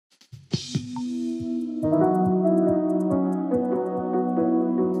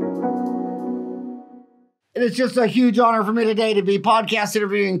It is just a huge honor for me today to be podcast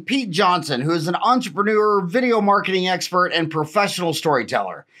interviewing Pete Johnson, who is an entrepreneur, video marketing expert, and professional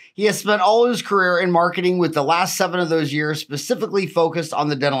storyteller. He has spent all his career in marketing, with the last 7 of those years specifically focused on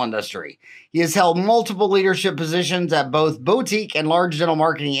the dental industry. He has held multiple leadership positions at both boutique and large dental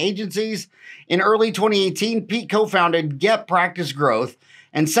marketing agencies. In early 2018, Pete co-founded Get Practice Growth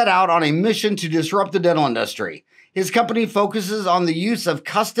and set out on a mission to disrupt the dental industry. His company focuses on the use of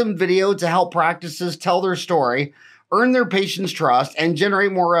custom video to help practices tell their story, earn their patients' trust, and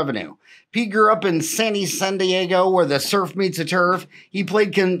generate more revenue. Pete grew up in sunny San Diego, where the surf meets the turf. He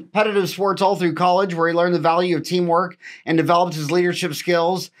played competitive sports all through college, where he learned the value of teamwork and developed his leadership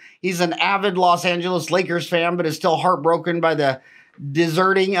skills. He's an avid Los Angeles Lakers fan, but is still heartbroken by the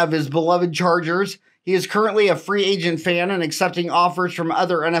deserting of his beloved Chargers. He is currently a free agent fan and accepting offers from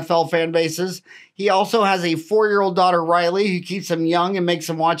other NFL fan bases. He also has a 4-year-old daughter, Riley, who keeps him young and makes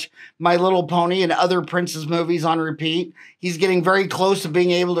him watch My Little Pony and other princess movies on repeat. He's getting very close to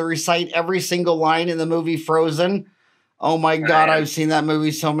being able to recite every single line in the movie Frozen. Oh my God, I've seen that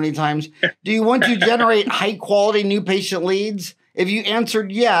movie so many times. Do you want to generate high-quality new patient leads? If you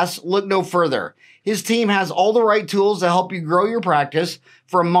answered yes, look no further. His team has all the right tools to help you grow your practice,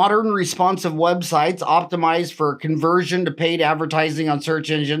 from modern responsive websites optimized for conversion to paid advertising on search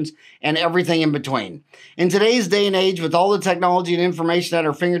engines and everything in between. In today's day and age, with all the technology and information at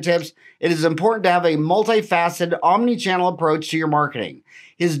our fingertips, it is important to have a multifaceted, omni-channel approach to your marketing.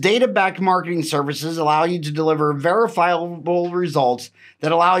 His data-backed marketing services allow you to deliver verifiable results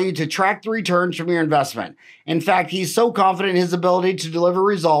that allow you to track the returns from your investment. In fact, he's so confident in his ability to deliver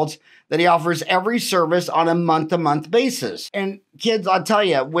results that he offers every service on a month-to-month basis. And kids, I'll tell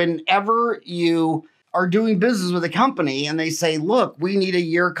you, whenever you are doing business with a company and they say, look, we need a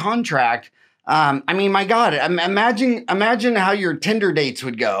year contract. My God, imagine how your Tinder dates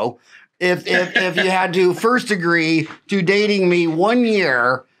would go if you had to first agree to dating me 1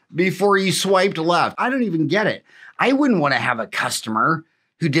 year before you swiped left. I don't even get it. I wouldn't want to have a customer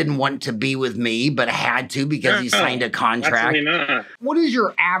who didn't want to be with me, but had to because he signed a contract. Absolutely not. What does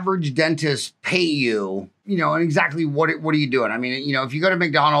your average dentist pay you? And exactly what are you doing? I mean, if you go to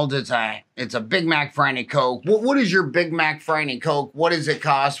McDonald's, it's a Big Mac, fry, and a Coke. What is your Big Mac, fry, and a Coke? What does it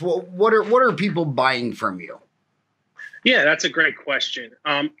cost? What are people buying from you? Yeah, that's a great question.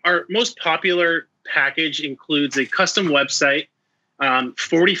 Our most popular package includes a custom website,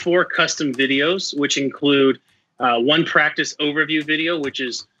 44 custom videos, which include one practice overview video, which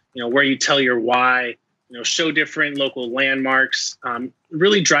is, where you tell your why, show different local landmarks,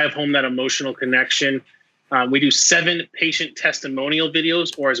 really drive home that emotional connection. We do 7 patient testimonial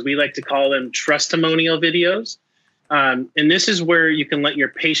videos, or as we like to call them, trustimonial videos. And this is where you can let your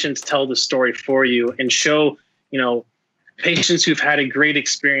patients tell the story for you and show, patients who've had a great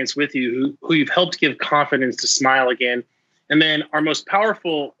experience with you, who you've helped give confidence to smile again. And then our most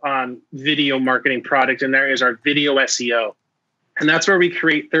powerful video marketing product in there is our video SEO. And that's where we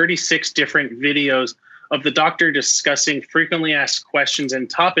create 36 different videos of the doctor discussing frequently asked questions and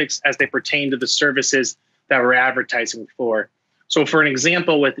topics as they pertain to the services that we're advertising for. So for an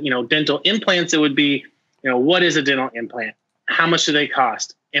example, with dental implants, it would be, what is a dental implant? How much do they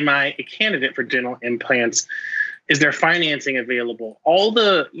cost? Am I a candidate for dental implants? Is there financing available? All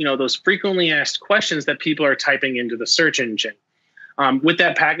the, those frequently asked questions that people are typing into the search engine. With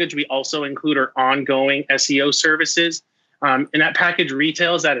that package, we also include our ongoing SEO services. And that package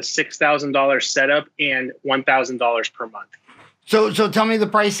retails at a $6,000 setup and $1,000 per month. So tell me the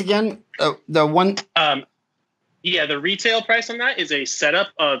price again. The retail price on that is a setup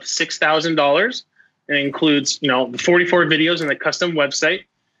of $6,000. It includes, the 44 videos and the custom website.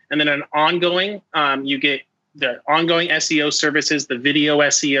 And then an ongoing, you get the ongoing SEO services, the video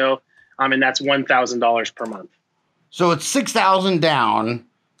SEO, and that's $1,000 per month. So it's $6,000 down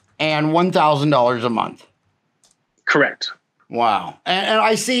and $1,000 a month. Correct. Wow. And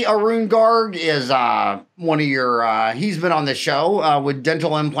I see Arun Garg is one of your, he's been on the show with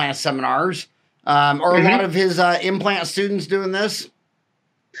dental implant seminars. Are a lot of his implant students doing this?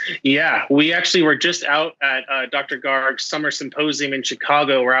 Yeah, we actually were just out at Dr. Garg's summer symposium in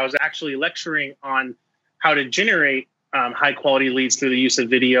Chicago, where I was actually lecturing on how to generate high quality leads through the use of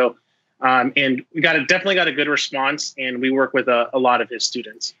video. And we definitely got a good response, and we work with a lot of his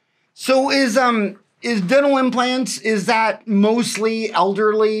students. So is dental implants, is that mostly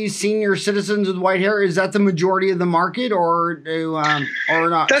elderly senior citizens with white hair? Is that the majority of the market, or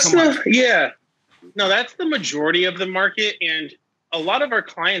not? That's that's the majority of the market. And a lot of our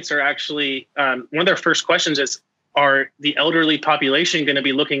clients are actually, one of their first questions is, are the elderly population going to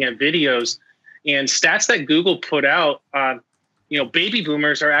be looking at videos? And stats that Google put out, baby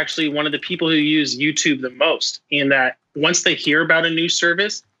boomers are actually one of the people who use YouTube the most, in that once they hear about a new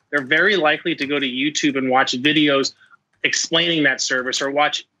service, they're very likely to go to YouTube and watch videos explaining that service, or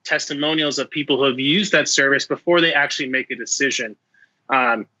watch testimonials of people who have used that service before they actually make a decision.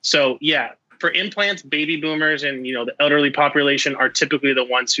 So yeah, for implants, baby boomers and, the elderly population are typically the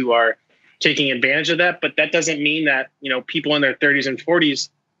ones who are taking advantage of that. But that doesn't mean that, people in their 30s and 40s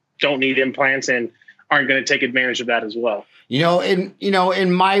don't need implants and aren't going to take advantage of that as well.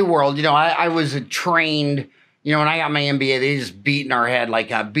 In my world, I was trained, when I got my MBA, they just beat in our head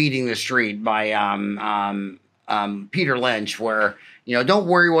like Beating the Street by Peter Lynch, where, don't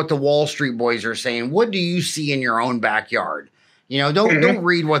worry what the Wall Street boys are saying. What do you see in your own backyard? Don't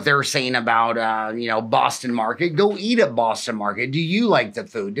read what they're saying about, Boston Market. Go eat at Boston Market. Do you like the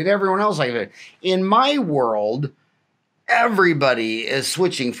food? Did everyone else like it? In my world, everybody is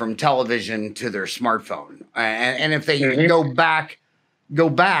switching from television to their smartphone. And if they go back,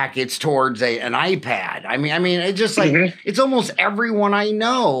 it's towards an iPad. I mean, it's just like, it's almost everyone I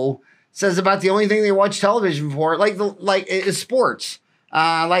know says about the only thing they watch television for, is sports.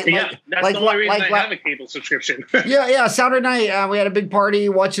 That's the only reason I have a cable subscription. yeah. Saturday night, we had a big party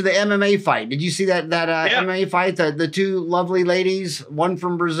watching the MMA fight. Did you see that MMA fight? The two lovely ladies, one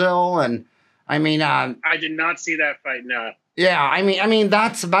from Brazil, and I did not see that fight. No. Yeah, I mean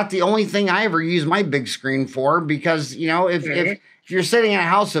that's about the only thing I ever use my big screen for, because if you're sitting in a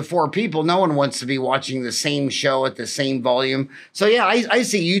house of 4 people, no one wants to be watching the same show at the same volume. So yeah, I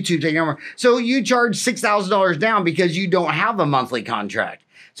see YouTube taking over. So you charge $6,000 down because you don't have a monthly contract.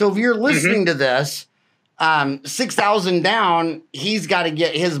 So if you're listening to this, $6,000 down, he's got to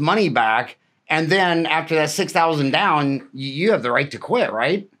get his money back, and then after that $6,000 down, you have the right to quit,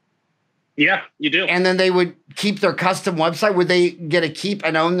 right? Yeah, you do. And then they would keep their custom website. Would they get to keep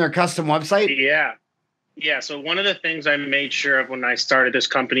and own their custom website? Yeah. Yeah. So one of the things I made sure of when I started this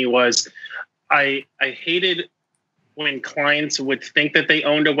company was I hated when clients would think that they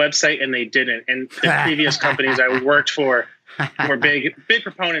owned a website and they didn't. And the previous companies I worked for were big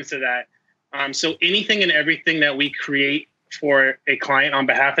proponents of that. So anything and everything that we create for a client on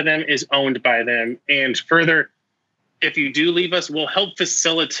behalf of them is owned by them. And further, if you do leave us, we'll help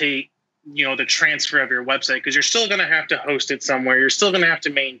facilitate the transfer of your website, because you're still going to have to host it somewhere. You're still going to have to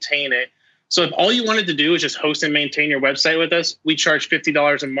maintain it. So if all you wanted to do is just host and maintain your website with us, we charge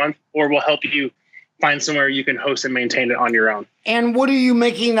 $50 a month, or we'll help you find somewhere you can host and maintain it on your own. And what are you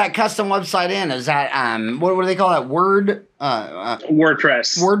making that custom website in? Is that, what do they call that?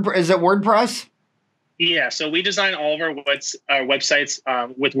 WordPress. Is it WordPress? Yeah. So we design all of our websites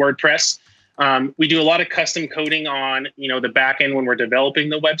with WordPress. We do a lot of custom coding on, the back end when we're developing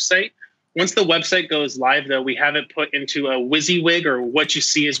the website. Once the website goes live, though, we have it put into a WYSIWYG, or what you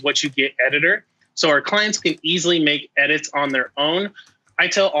see is what you get editor. So our clients can easily make edits on their own. I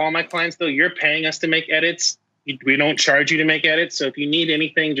tell all my clients, though, you're paying us to make edits. We don't charge you to make edits. So if you need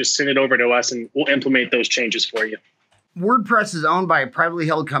anything, just send it over to us and we'll implement those changes for you. WordPress is owned by a privately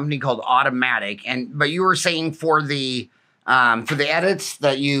held company called Automatic. But you were saying for the edits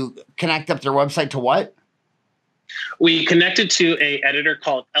that you connect up their website to what? We connected to a editor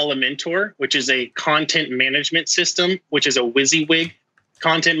called Elementor, which is a content management system, which is a WYSIWYG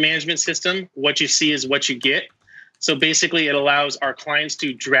content management system. What you see is what you get. So basically it allows our clients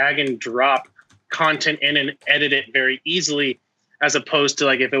to drag and drop content in and edit it very easily, as opposed to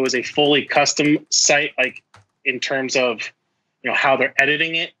like if it was a fully custom site, like in terms of how they're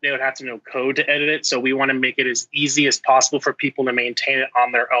editing it, they would have to know code to edit it. So we want to make it as easy as possible for people to maintain it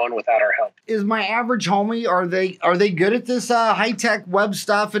on their own without our help. Is my average homie, are they good at this high-tech web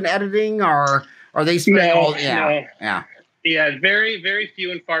stuff and editing, or are they spending all? Yeah. Very, very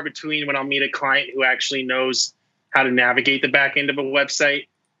few and far between when I'll meet a client who actually knows how to navigate the back end of a website.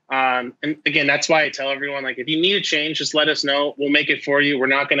 And again, that's why I tell everyone, like, if you need a change, just let us know. We'll make it for you. We're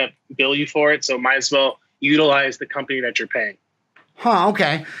not going to bill you for it. So might as well utilize the company that you're paying. Huh,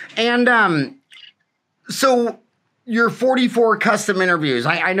 okay. And so your 44 custom interviews,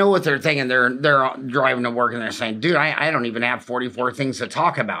 I know what they're thinking. They're driving to work and they're saying, dude, I don't even have 44 things to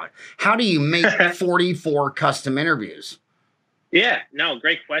talk about. How do you make 44 custom interviews? Yeah, no,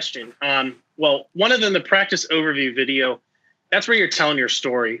 great question. Well, one of them, the practice overview video, that's where you're telling your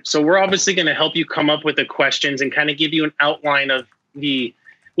story. So we're obviously going to help you come up with the questions and kind of give you an outline of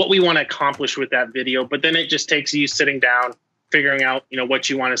what we want to accomplish with that video. But then it just takes you sitting down, figuring out, what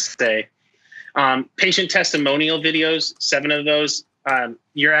you want to say. Patient testimonial videos, 7 of those,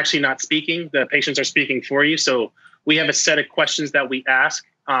 you're actually not speaking. The patients are speaking for you. So we have a set of questions that we ask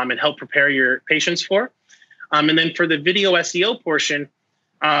and help prepare your patients for. And then for the video SEO portion,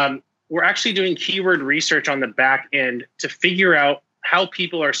 we're actually doing keyword research on the back end to figure out how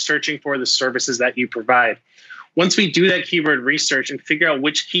people are searching for the services that you provide. Once we do that keyword research and figure out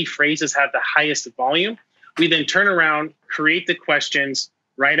which key phrases have the highest volume, we then turn around, create the questions,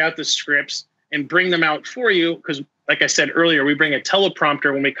 write out the scripts, and bring them out for you. Because like I said earlier, we bring a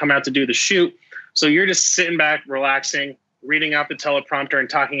teleprompter when we come out to do the shoot. So you're just sitting back, relaxing, reading out the teleprompter and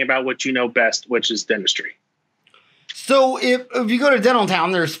talking about what you know best, which is dentistry. So if you go to Dental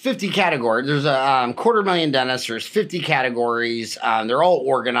Town, there's 50 categories. There's a 250,000 dentists. There's 50 categories. They're all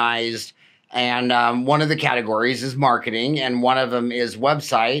organized. And one of the categories is marketing, and one of them is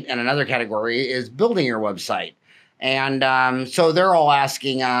website, and another category is building your website. And so they're all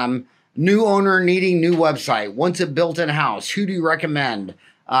asking, new owner needing new website. Wants it built in-house. Who do you recommend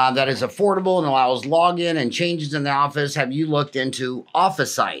that is affordable and allows login and changes in the office? Have you looked into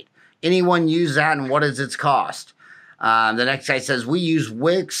OfficeSite? Anyone use that, and what is its cost? The next guy says, we use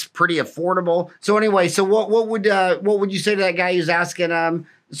Wix, pretty affordable. So anyway, so what would you say to that guy who's asking?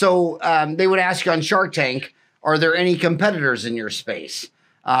 So they would ask you on Shark Tank, are there any competitors in your space?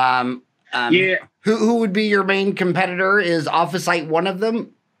 Yeah. Who would be your main competitor? Is OfficeSite one of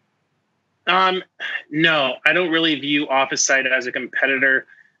them? No, I don't really view OfficeSite as a competitor.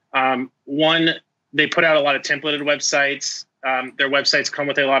 One, they put out a lot of templated websites. Their websites come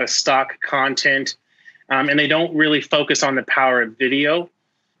with a lot of stock content. And they don't really focus on the power of video.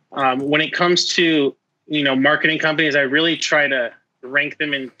 When it comes to, marketing companies, I really try to rank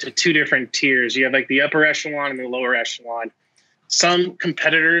them into two different tiers. You have like the upper echelon and the lower echelon. Some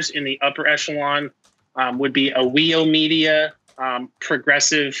competitors in the upper echelon would be Aweo Media,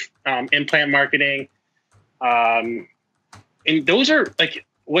 Progressive Implant Marketing. And those are like,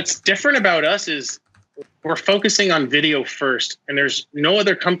 what's different about us is we're focusing on video first, and there's no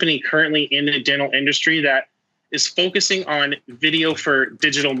other company currently in the dental industry that is focusing on video for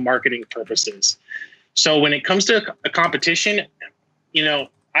digital marketing purposes. So when it comes to a competition,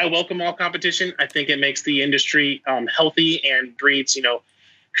 I welcome all competition. I think it makes the industry healthy and breeds,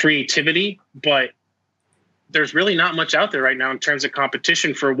 creativity. But there's really not much out there right now in terms of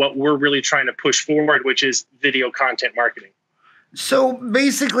competition for what we're really trying to push forward, which is video content marketing. So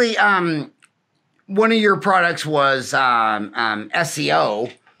basically, one of your products was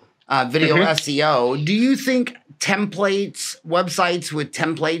SEO, video SEO. Do you think websites with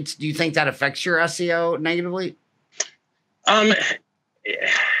templates, do you think that affects your SEO negatively?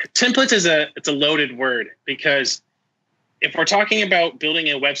 Templates it's a loaded word, because if we're talking about building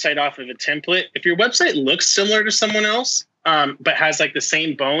a website off of a template, if your website looks similar to someone else, but has like the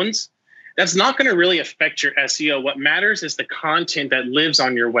same bones, that's not going to really affect your SEO. What matters is the content that lives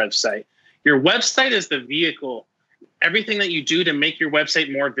on your website. Your website is the vehicle. Everything that you do to make your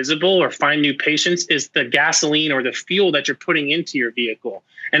website more visible or find new patients is the gasoline or the fuel that you're putting into your vehicle.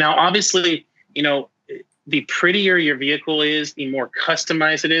 And now, obviously, the prettier your vehicle is, the more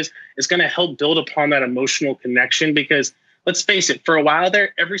customized it is, it's going to help build upon that emotional connection. Because let's face it, for a while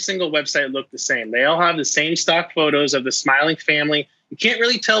there, every single website looked the same. They all have the same stock photos of the smiling family. You can't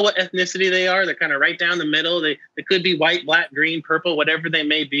really tell what ethnicity they are. They're kind of right down the middle. They could be white, black, green, purple, whatever they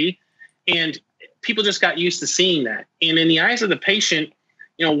may be. And people just got used to seeing that. And in the eyes of the patient,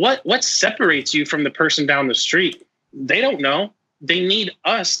 what separates you from the person down the street? They don't know. They need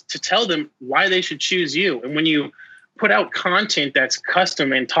us to tell them why they should choose you. And when you put out content that's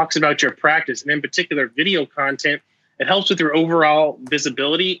custom and talks about your practice, and in particular video content, it helps with your overall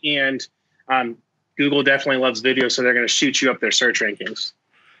visibility. And Google definitely loves video, so they're going to shoot you up their search rankings.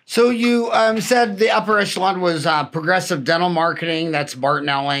 So you said the upper echelon was Progressive Dental Marketing. That's Bart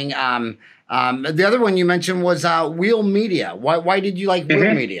Nelling. The other one you mentioned was Wheel Media. Why did you like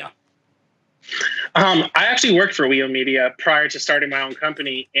Wheel Media? I actually worked for Wheel Media prior to starting my own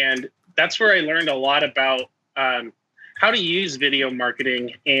company, and that's where I learned a lot about how to use video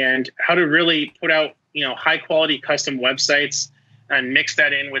marketing and how to really put out high quality custom websites and mix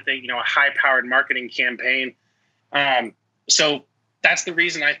that in with a high powered marketing campaign. So that's the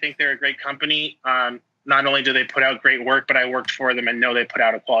reason I think they're a great company. Not only do they put out great work, but I worked for them and know they put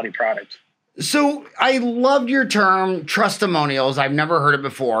out a quality product. So I loved your term trustimonials. I've never heard it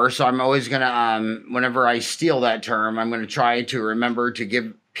before, so I'm always going to, whenever I steal that term, I'm going to try to remember to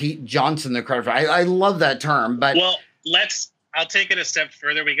give Pete Johnson the credit for it. I love that term, but... Well, I'll take it a step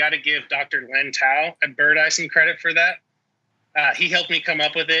further. We got to give Dr. Len Tao at Bird Eye some credit for that. He helped me come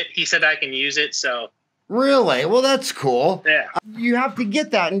up with it. He said I can use it, so... Really? Well, that's cool. Yeah. You have to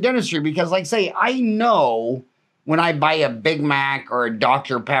get that in dentistry because, like, say, I know when I buy a Big Mac or a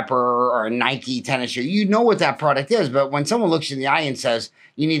Dr. Pepper or a Nike tennis shoe, you know what that product is. But when someone looks you in the eye and says,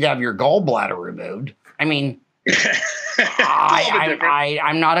 you need to have your gallbladder removed, I mean,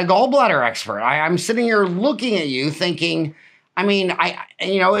 I'm not a gallbladder expert. I'm sitting here looking at you thinking, I mean,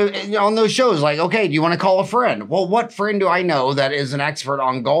 on those shows, like, okay, do you want to call a friend? Well, what friend do I know that is an expert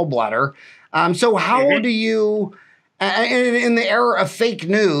on gallbladder? So how do you, in the era of fake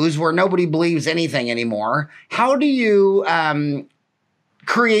news where nobody believes anything anymore, how do you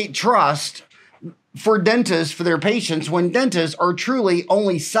create trust for dentists, for their patients, when dentists are truly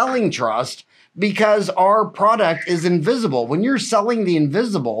only selling trust because our product is invisible? When you're selling the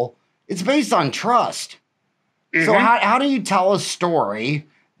invisible, it's based on trust. So how do you tell a story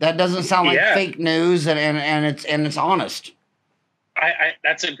that doesn't sound like fake news and it's honest?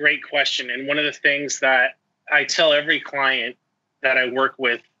 That's a great question. And one of the things that I tell every client that I work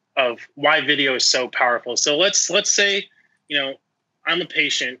with of why video is so powerful. So let's say, I'm a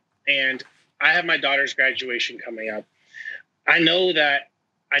patient and I have my daughter's graduation coming up. I know that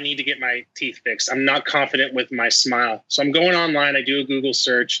I need to get my teeth fixed. I'm not confident with my smile. So I'm going online. I do a Google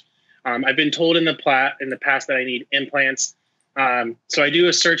search. I've been told in the past that I need implants. So I do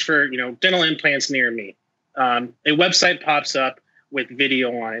a search for, dental implants near me. A website pops up with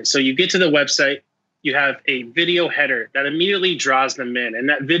video on it. So you get to the website, you have a video header that immediately draws them in. And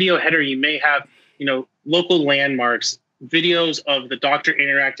that video header, you may have, local landmarks, videos of the doctor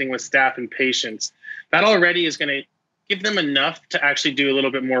interacting with staff and patients. That already is going to give them enough to actually do a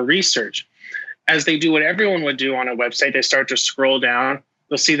little bit more research. As they do what everyone would do on a website, they start to scroll down.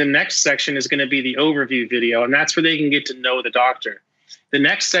 They'll see the next section is going to be the overview video, and that's where they can get to know the doctor. The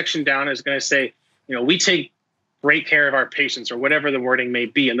next section down is going to say, we take great care of our patients, or whatever the wording may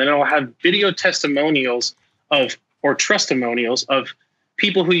be. And then it'll have video testimonials or trustimonials of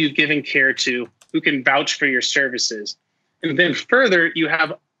people who you've given care to who can vouch for your services. And then further, you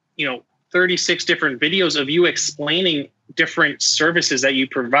have, 36 different videos of you explaining different services that you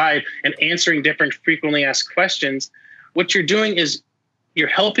provide and answering different frequently asked questions. What you're doing is you're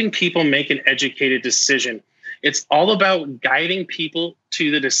helping people make an educated decision. It's all about guiding people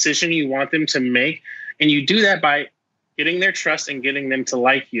to the decision you want them to make. And you do that by getting their trust and getting them to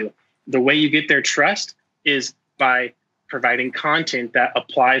like you. The way you get their trust is by providing content that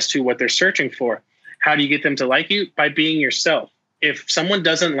applies to what they're searching for. How do you get them to like you? By being yourself. If someone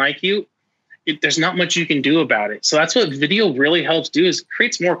doesn't like you, there's not much you can do about it. So that's what video really helps do, is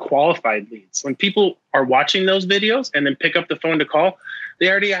creates more qualified leads. When people are watching those videos and then pick up the phone to call, they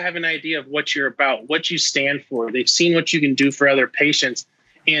already have an idea of what you're about, what you stand for. They've seen what you can do for other patients.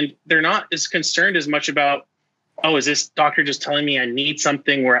 And they're not as concerned as much about, is this doctor just telling me I need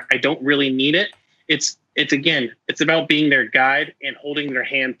something where I don't really need it? It's about being their guide and holding their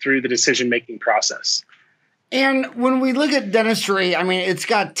hand through the decision-making process. And when we look at dentistry, I mean, it's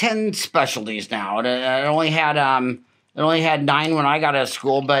got 10 specialties now. It only had 9 when I got out of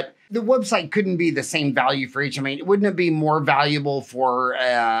school, but the website couldn't be the same value for each. I mean, wouldn't it be more valuable for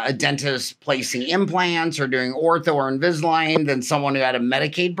a dentist placing implants or doing ortho or Invisalign than someone who had a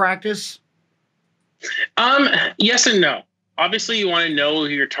Medicaid practice? Yes and no. Obviously, you want to know who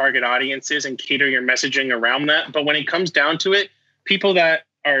your target audience is and cater your messaging around that. But when it comes down to it, people that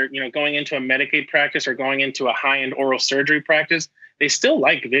are going into a Medicaid practice or going into a high-end oral surgery practice, they still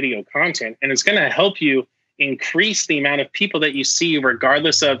like video content, and it's going to help you increase the amount of people that you see,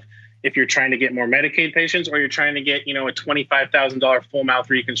 regardless of if you're trying to get more Medicaid patients or you're trying to get a $25,000 full mouth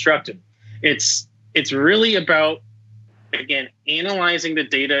reconstructed. It's really about, again, analyzing the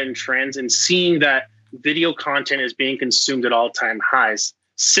data and trends and seeing that video content is being consumed at all-time highs.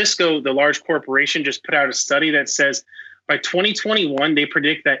 Cisco, the large corporation, just put out a study that says by 2021, they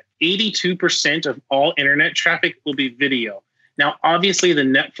predict that 82% of all internet traffic will be video. Now, obviously, the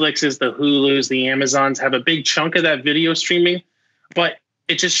Netflixes, the Hulus, the Amazons have a big chunk of that video streaming, but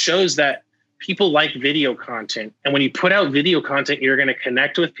it just shows that people like video content. And when you put out video content, you're going to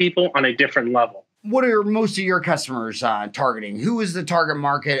connect with people on a different level. What are most of your customers targeting? Who is the target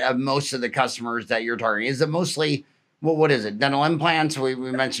market of most of the customers that you're targeting? Is it mostly, what is it, dental implants? We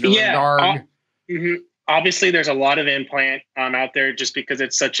mentioned it with Obviously, there's a lot of implant out there just because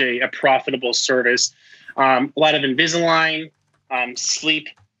it's such a profitable service. A lot of Invisalign, sleep,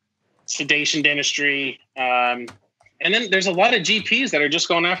 sedation dentistry. And then there's a lot of GPs that are just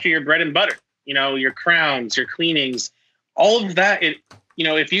going after your bread and butter, your crowns, your cleanings, all of that.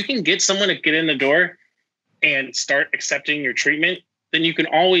 If you can get someone to get in the door and start accepting your treatment, then you can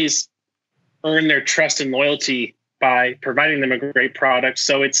always earn their trust and loyalty by providing them a great product.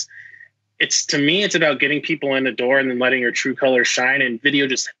 So it's to me, it's about getting people in the door and then letting your true colors shine. And video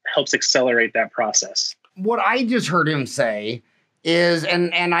just helps accelerate that process. What I just heard him say is,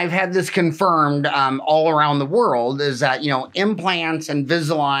 and I've had this confirmed all around the world, is that, implants,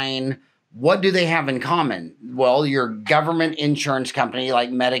 Invisalign, What do they have in common? Well, your government insurance company like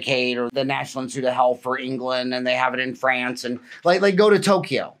Medicaid or the National Institute of Health for England, and they have it in France. And like go to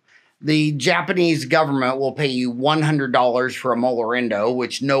Tokyo. The Japanese government will pay you $100 for a molar endo,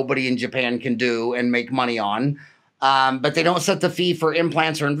 which nobody in Japan can do and make money on. But they don't set the fee for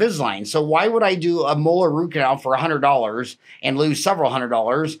implants or Invisalign. So why would I do a molar root canal for $100 and lose several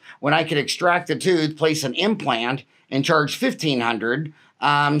 $100s when I could extract the tooth, place an implant, and charge $1,500?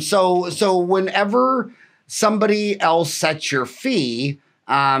 So whenever somebody else sets your fee,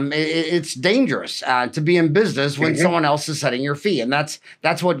 it's dangerous to be in business when someone else is setting your fee. And that's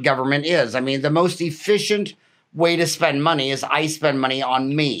what government is. I mean, the most efficient way to spend money is I spend money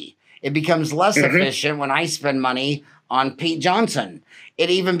on me. It becomes less efficient when I spend money on Pete Johnson.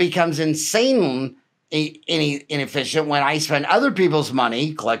 It even becomes insanely inefficient when I spend other people's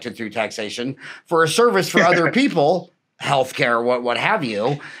money collected through taxation for a service for other people, healthcare, what have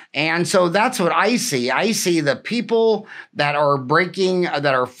you. And so that's what I see. I see the people that are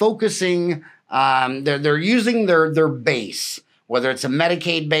focusing, they're using their base, whether it's a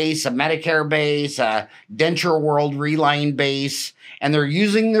Medicaid base, a Medicare base, a Denture World Reline base, and they're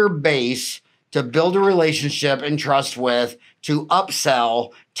using their base to build a relationship and trust with, to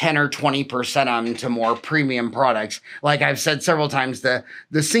upsell 10 or 20% of them to more premium products. Like I've said several times, the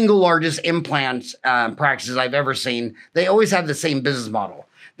single largest implant practices I've ever seen, they always have the same business model.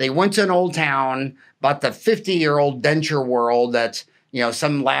 They went to an old town, bought the 50-year-old Denture World that's,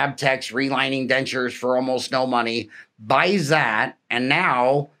 some lab techs relining dentures for almost no money, buys that, and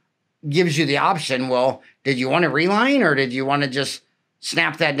now gives you the option, well, did you want to reline or did you want to just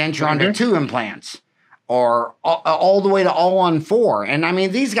snap that denture onto 2 implants? Or all the way to all-on-4. And I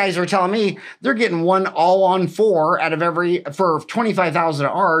mean, these guys are telling me they're getting one all-on-4 out of for $25,000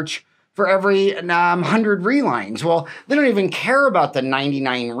 arch for every 100 relines. Well, they don't even care about the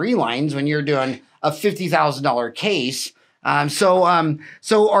 99 relines when you're doing a $50,000 case.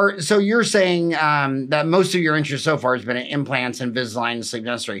 So you're saying that most of your interest so far has been in implants and Invisalign and sleep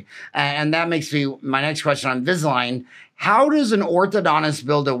dentistry. And that makes me my next question on Invisalign. How does an orthodontist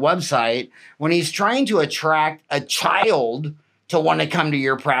build a website when he's trying to attract a child to want to come to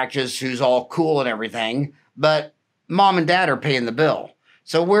your practice who's all cool and everything, but mom and dad are paying the bill?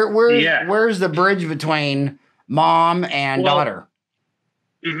 So where's the bridge between mom and daughter?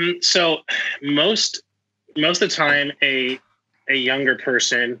 So most of the time, a younger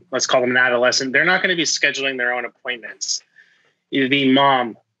person, let's call them an adolescent, they're not going to be scheduling their own appointments. Either the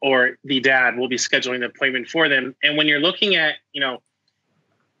mom or the dad will be scheduling the appointment for them. And when you're looking at,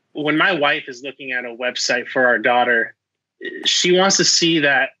 when my wife is looking at a website for our daughter, she wants to see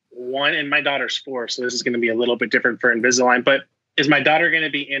that one, and my daughter's 4, so this is going to be a little bit different for Invisalign, but is my daughter going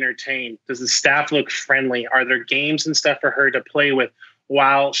to be entertained? Does the staff look friendly? Are there games and stuff for her to play with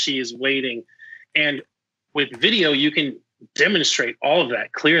while she is waiting? And with video, you can demonstrate all of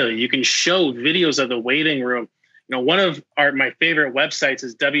that clearly. You can show videos of the waiting room. One of my favorite websites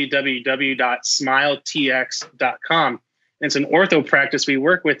is www.smiletx.com. It's an ortho practice we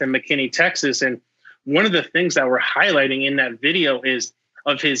work with in McKinney, Texas. And one of the things that we're highlighting in that video is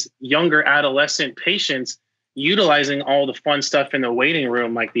of his younger adolescent patients utilizing all the fun stuff in the waiting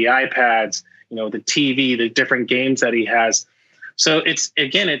room, like the iPads, the TV, the different games that he has. So it's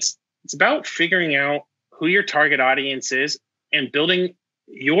about figuring out who your target audience is and building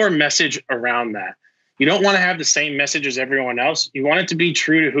your message around that. You don't want to have the same message as everyone else. You want it to be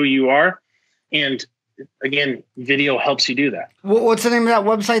true to who you are. And again, video helps you do that. What's the name of that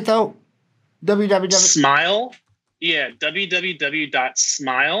website though? Smile. Yeah.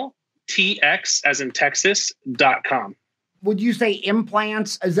 www.smiletx as in Texas.com. Would you say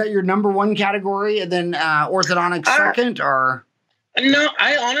implants? Is that your number 1 category and then orthodontics second or? No,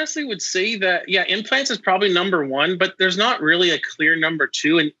 I honestly would say that, implants is probably number 1, but there's not really a clear number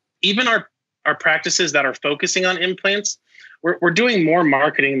 2. And even our practices that are focusing on implants, we're doing more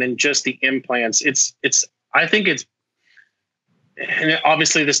marketing than just the implants. I think it's, and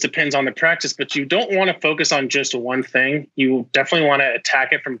obviously this depends on the practice, but you don't want to focus on just one thing. You definitely want to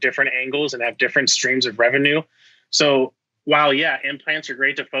attack it from different angles and have different streams of revenue. So while, implants are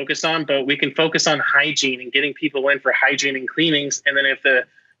great to focus on, but we can focus on hygiene and getting people in for hygiene and cleanings. And then if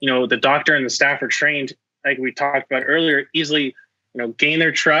the doctor and the staff are trained, like we talked about earlier, easily, gain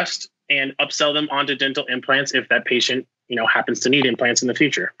their trust and upsell them onto dental implants if that patient, happens to need implants in the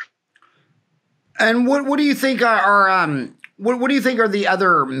future. And what do you think are what do you think are the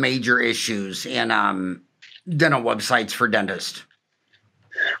other major issues in dental websites for dentists?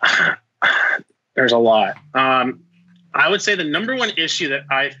 There's a lot. I would say the number 1 issue that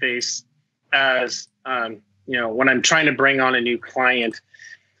I face as when I'm trying to bring on a new client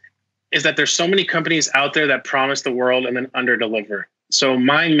is that there's so many companies out there that promise the world and then underdeliver. So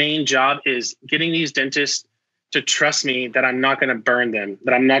my main job is getting these dentists to trust me that I'm not going to burn them,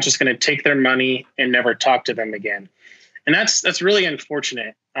 that I'm not just going to take their money and never talk to them again. And that's really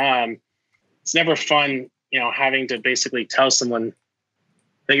unfortunate. It's never fun, having to basically tell someone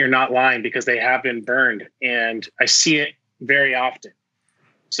that you're not lying because they have been burned. And I see it very often.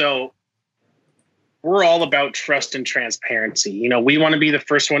 So we're all about trust and transparency. We want to be the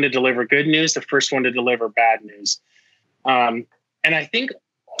first one to deliver good news, the first one to deliver bad news. And I think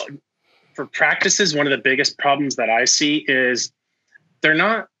for practices, one of the biggest problems that I see is they're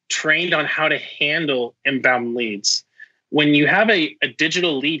not trained on how to handle inbound leads. When you have a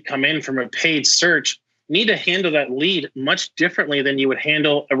digital lead come in from a paid search, you need to handle that lead much differently than you would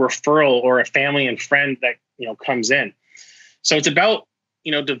handle a referral or a family and friend that comes in. So it's about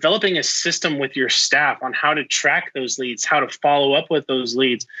developing a system with your staff on how to track those leads, how to follow up with those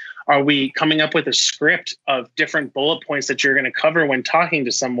leads. Are we coming up with a script of different bullet points that you're going to cover when talking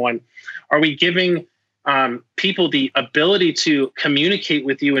to someone? Are we giving people the ability to communicate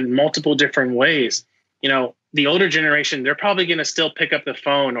with you in multiple different ways? The older generation, they're probably going to still pick up the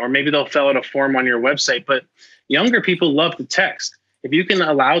phone, or maybe they'll fill out a form on your website, but younger people love to text. If you can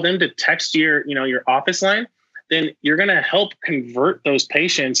allow them to text your office line, then you're going to help convert those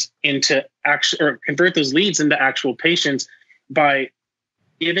patients into convert those leads into actual patients by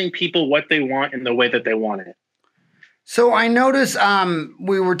giving people what they want in the way that they want it. So I noticed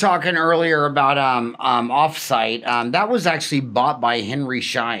we were talking earlier about Offsite. That was actually bought by Henry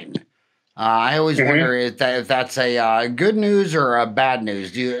Schein. I always wonder if that's a good news or a bad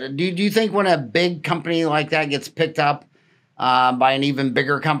news. Do you think when a big company like that gets picked up by an even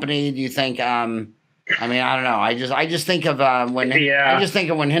bigger company, do you think? I don't know. I just think of when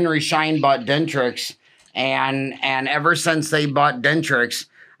Henry Schein bought Dentrix, and ever since they bought Dentrix,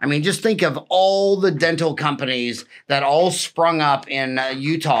 just think of all the dental companies that all sprung up in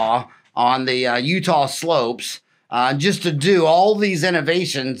Utah on the Utah slopes. Just to do all these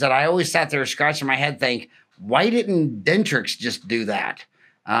innovations that I always sat there scratching my head, think, why didn't Dentrix just do that?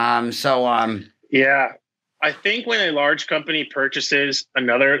 Yeah, I think when a large company purchases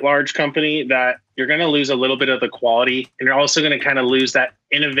another large company, that you're going to lose a little bit of the quality, and you're also going to kind of lose that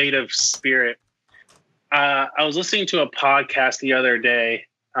innovative spirit. I was listening to a podcast the other day,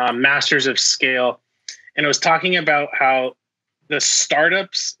 Masters of Scale, and it was talking about how the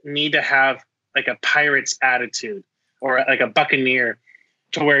startups need to have like a pirate's attitude or like a buccaneer,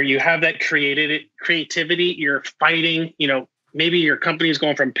 to where you have that creativity, you're fighting, maybe your company is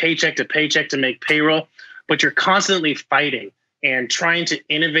going from paycheck to paycheck to make payroll, but you're constantly fighting and trying to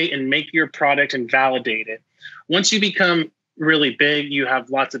innovate and make your product and validate it. Once you become really big, you have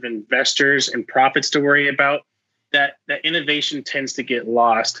lots of investors and profits to worry about. That innovation tends to get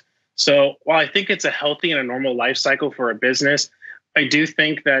lost. So while I think it's a healthy and a normal life cycle for a business, I do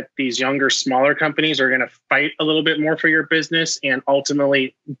think that these younger, smaller companies are going to fight a little bit more for your business and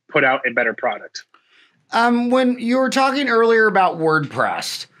ultimately put out a better product. When you were talking earlier about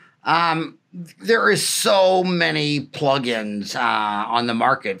WordPress, there is so many plugins on the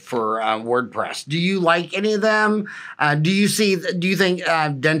market for WordPress. Do you like any of them? Do you think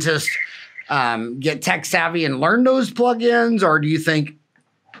dentists get tech savvy and learn those plugins, or do you think,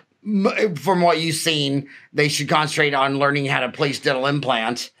 from what you've seen, they should concentrate on learning how to place dental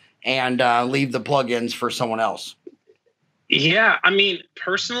implants and leave the plugins for someone else? Yeah,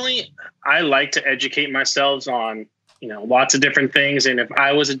 personally, I like to educate myself on, lots of different things. And if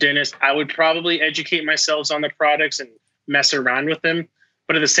I was a dentist, I would probably educate myself on the products and mess around with them.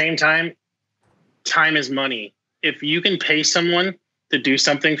 But at the same time is money. If you can pay someone to do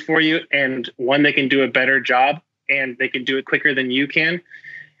something for you, and one, they can do a better job and they can do it quicker than you can,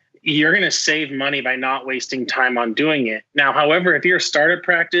 you're going to save money by not wasting time on doing it. Now, however, if you're a startup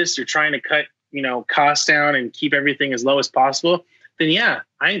practice, you're trying to cut, costs down and keep everything as low as possible, then yeah,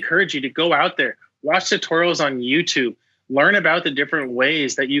 I encourage you to go out there, watch tutorials on YouTube, learn about the different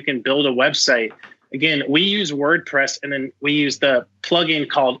ways that you can build a website. Again, we use WordPress, and then we use the plugin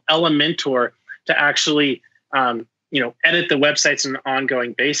called Elementor to actually, edit the websites on an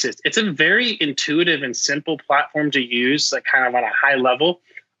ongoing basis. It's a very intuitive and simple platform to use, like kind of on a high level.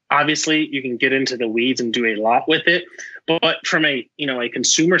 Obviously, you can get into the weeds and do a lot with it, but from a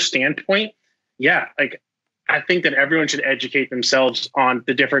consumer standpoint, yeah, I think that everyone should educate themselves on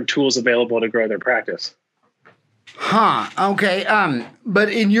the different tools available to grow their practice. Okay. But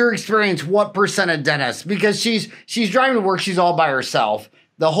in your experience, what percent of dentists? Because she's driving to work, she's all by herself.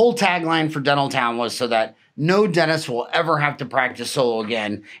 The whole tagline for Dental Town was so that no dentist will ever have to practice solo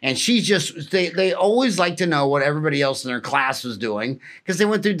again. And she's just, they always like to know what everybody else in their class was doing because they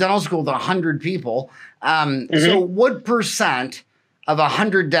went through dental school with 100 people. So what percent of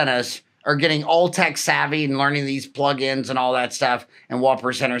 100 dentists are getting all tech savvy and learning these plugins and all that stuff? And what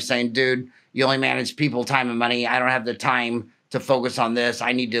percent are saying, dude, you only manage people, time, and money. I don't have the time to focus on this.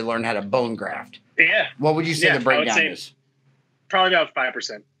 I need to learn how to bone graft. Yeah. What would you say the breakdown is? Probably about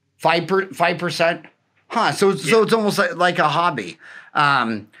 5%. 5%? Huh. So it's almost like a hobby.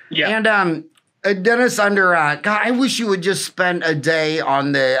 And a dentist under, God, I wish you would just spend a day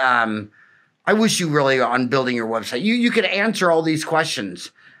on the, I wish you really on building your website. You could answer all these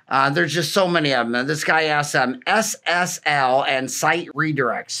questions. There's just so many of them. This guy asked SSL and site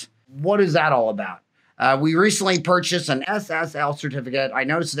redirects. What is that all about? We recently purchased an SSL certificate. I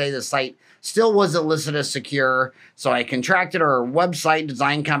noticed today the site still wasn't listed as secure, so I contracted our website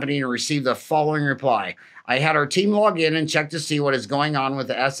design company and received the following reply. I had our team log in and check to see what is going on with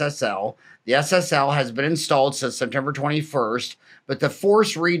the SSL. The SSL has been installed since September 21st, but the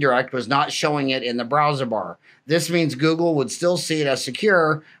force redirect was not showing it in the browser bar. This means Google would still see it as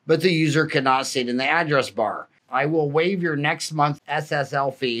secure, but the user could not see it in the address bar. I will waive your next month's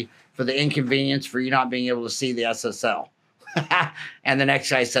SSL fee for the inconvenience for you not being able to see the SSL. And the next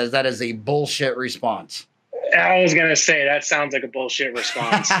guy says that is a bullshit response. I was going to say that sounds like a bullshit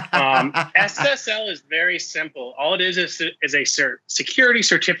response. SSL is very simple. All it is a security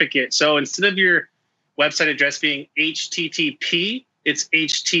certificate. So instead of your website address being HTTP, it's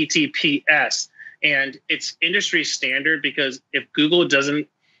HTTPS. And it's industry standard because if Google doesn't,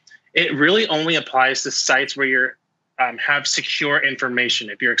 it really only applies to sites where you're have secure information.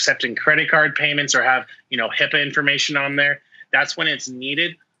 If you're accepting credit card payments or have, HIPAA information on there, that's when it's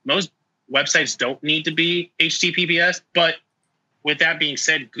needed. Most websites don't need to be HTTPS, but with that being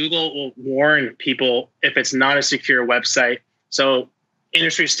said, Google will warn people if it's not a secure website. So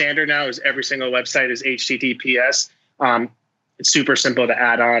industry standard now is every single website is HTTPS. It's super simple to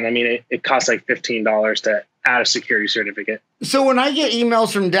add on. I mean, it costs like $15 to add a security certificate. So when I get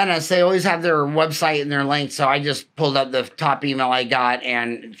emails from dentists, they always have their website and their link. So I just pulled up the top email I got,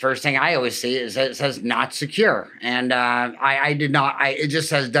 and first thing I always see is it says not secure. And I did not. It just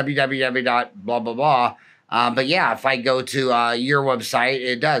says www. blah blah blah. But yeah, if I go to your website,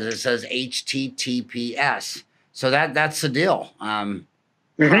 it does. It says HTTPS. So that's the deal.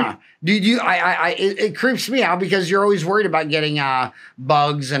 Did you? It creeps me out because you're always worried about getting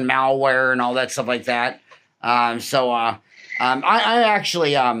bugs and malware and all that stuff like that. I'm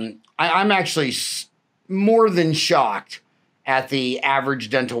actually more than shocked at the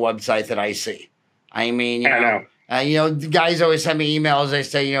average dental website that I see. I mean, the guys always send me emails. They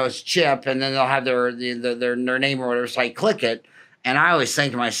say, it's Chip, and then they'll have their name or whatever. So I click it, and I always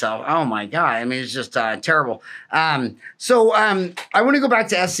think to myself, oh my God. I mean, it's just terrible. I want to go back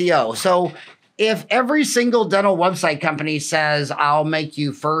to SEO. So if every single dental website company says, I'll make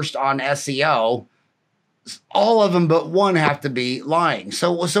you first on SEO, all of them but one have to be lying.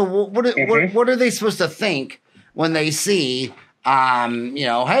 So what are they supposed to think when they see,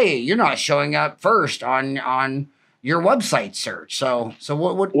 hey, you're not showing up first on your website search. So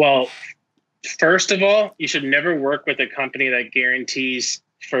what? Well, first of all, you should never work with a company that guarantees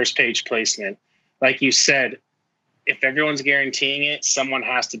first page placement. Like you said, if everyone's guaranteeing it, someone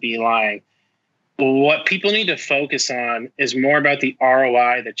has to be lying. What people need to focus on is more about the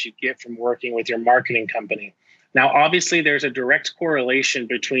ROI that you get from working with your marketing company. Now, obviously, there's a direct correlation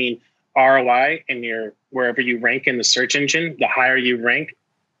between ROI and wherever you rank in the search engine. The higher you rank,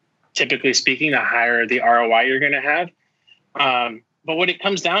 typically speaking, the higher the ROI you're going to have. But what it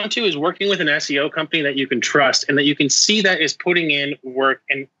comes down to is working with an SEO company that you can trust and that you can see that is putting in work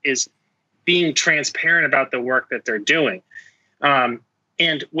and is being transparent about the work that they're doing.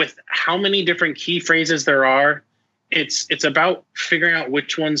 And with how many different key phrases there are, it's about figuring out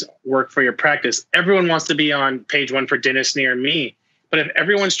which ones work for your practice. Everyone wants to be on page 1 for dentist near me. But if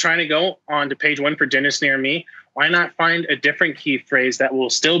everyone's trying to go on to page 1 for dentist near me, why not find a different key phrase that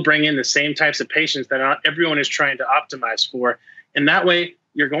will still bring in the same types of patients that not everyone is trying to optimize for? And that way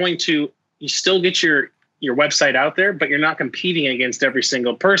you still get your website out there, but you're not competing against every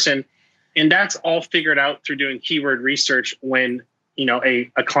single person. And that's all figured out through doing keyword research when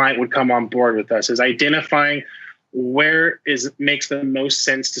a client would come on board with us, is identifying where makes the most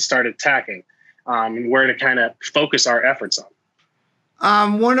sense to start attacking, and where to kind of focus our efforts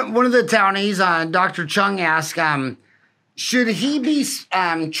on. One of the townies, Dr. Chung asked, should he be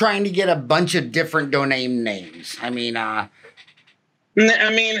trying to get a bunch of different domain names?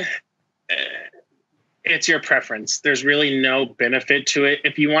 It It's your preference. There's really no benefit to it.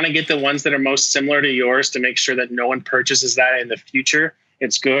 If you want to get the ones that are most similar to yours to make sure that no one purchases that in the future,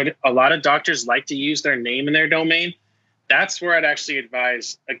 it's good. A lot of doctors like to use their name in their domain. That's where I'd actually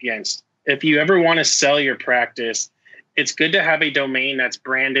advise against. If you ever want to sell your practice, it's good to have a domain that's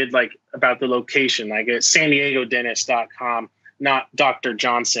branded like about the location, like at SanDiegoDentist.com, not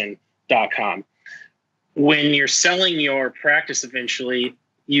drjohnson.com. When you're selling your practice eventually,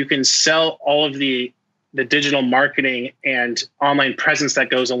 you can sell all of the digital marketing and online presence that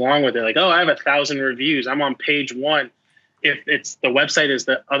goes along with it. Like, oh, I have 1,000 reviews. I'm on page 1. If it's the website is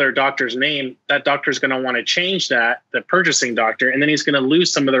the other doctor's name, that doctor's going to want to change that, the purchasing doctor, and then he's going to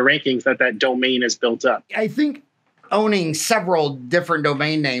lose some of the rankings that domain has built up. I think owning several different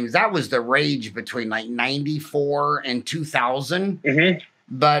domain names, that was the rage between like 94 and 2000. Mm-hmm.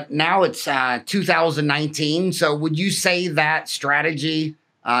 But now it's 2019. So would you say that strategy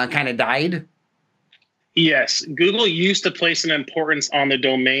kind of died? Yes. Google used to place an importance on the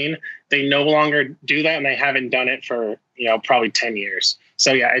domain. They no longer do that, and they haven't done it for, probably 10 years.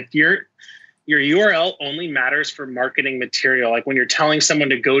 So yeah, your URL only matters for marketing material. Like when you're telling someone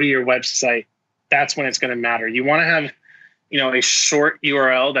to go to your website, that's when it's going to matter. You want to have, a short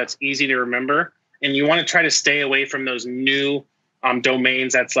URL that's easy to remember, and you want to try to stay away from those new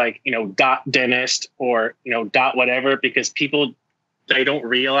domains that's like, .dentist or, .whatever, because people, they don't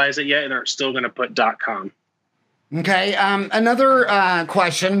realize it yet and are still going to put .com. Okay. Another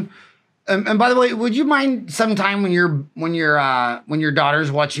question. And by the way, would you mind sometime when your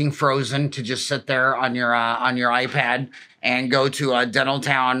daughter's watching Frozen to just sit there on your iPad and go to a Dental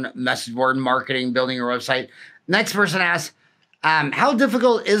Town message board marketing, building your website? Next person asks, how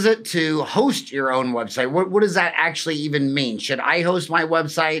difficult is it to host your own website? What does that actually even mean? Should I host my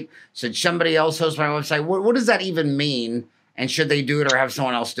website? Should somebody else host my website? What does that even mean? And should they do it or have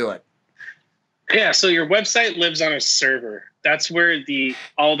someone else do it? Yeah, so your website lives on a server. That's where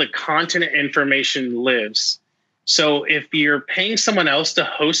all the content and information lives. So if you're paying someone else to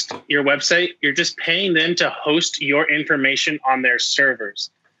host your website, you're just paying them to host your information on their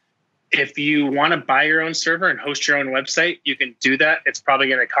servers. If you want to buy your own server and host your own website, you can do that. It's probably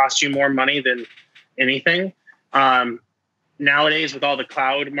going to cost you more money than anything. Nowadays, with all the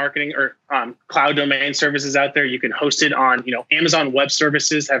cloud marketing or cloud domain services out there, you can host it on, Amazon Web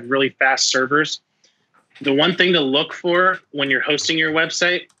Services have really fast servers. The one thing to look for when you're hosting your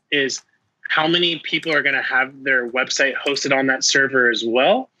website is how many people are going to have their website hosted on that server as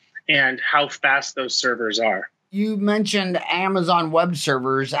well, and how fast those servers are. You mentioned Amazon Web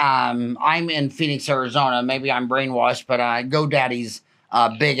Servers. I'm in Phoenix, Arizona. Maybe I'm brainwashed, but GoDaddy's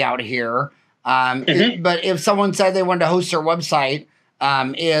big out here. But if someone said they wanted to host their website,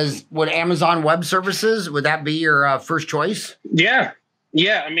 would Amazon Web Services, would that be your first choice? Yeah.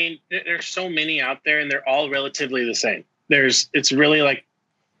 I mean, there's so many out there, and they're all relatively the same. It's really like,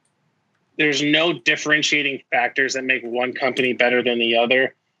 there's no differentiating factors that make one company better than the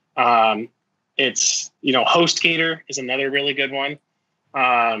other. It's, HostGator is another really good one.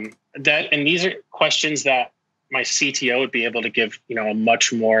 And these are questions that my CTO would be able to give, a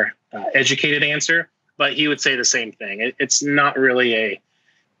much more educated answer, but he would say the same thing. It's not really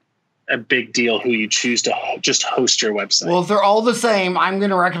a big deal who you choose to just host your website. Well, if they're all the same, I'm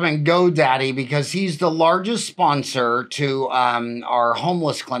going to recommend GoDaddy because he's the largest sponsor to our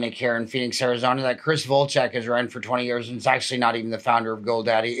homeless clinic here in Phoenix, Arizona that Chris Volchek has run for 20 years. And it's actually not even the founder of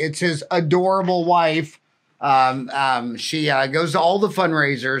GoDaddy. It's his adorable wife. She goes to all the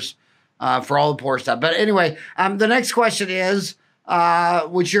fundraisers for all the poor stuff. But anyway, the next question is,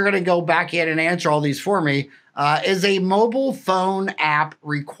 which you're going to go back in and answer all these for me. Is a mobile phone app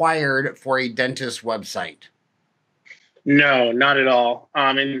required for a dentist website? No, not at all.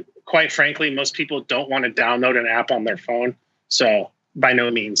 And quite frankly, most people don't want to download an app on their phone. So by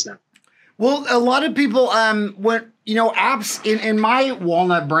no means, no. Well, a lot of people, apps in my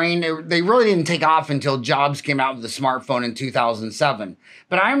walnut brain, they really didn't take off until Jobs came out with the smartphone in 2007.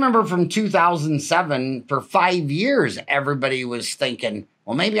 But I remember from 2007, for 5 years, everybody was thinking,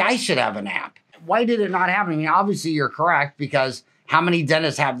 well, maybe I should have an app. Why did it not happen? I mean, obviously you're correct, because how many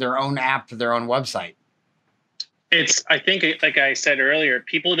dentists have their own app for their own website? I think, like I said earlier,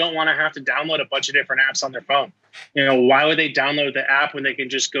 people don't want to have to download a bunch of different apps on their phone. Why would they download the app when they can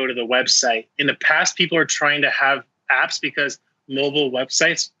just go to the website? In the past, people are trying to have apps because mobile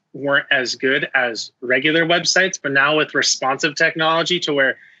websites weren't as good as regular websites. But now with responsive technology to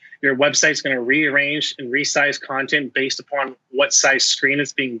where your website's going to rearrange and resize content based upon what size screen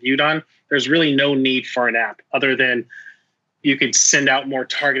it's being viewed on, there's really no need for an app other than you could send out more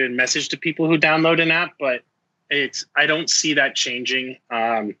targeted message to people who download an app. But I don't see that changing.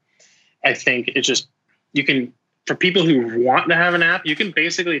 I think it's just you can, for people who want to have an app, you can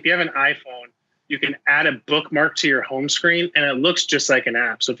basically, if you have an iPhone, you can add a bookmark to your home screen and it looks just like an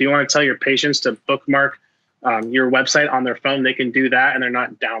app. So if you want to tell your patients to bookmark your website on their phone, they can do that and they're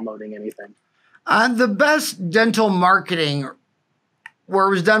not downloading anything. The best dental marketing, where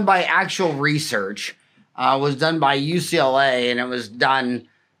it was done by actual research, was done by UCLA, and it was done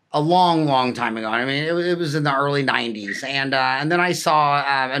a long, long time ago. I mean, it was in the early 90s. And then I saw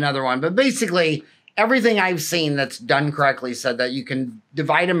another one. But basically, everything I've seen that's done correctly said that you can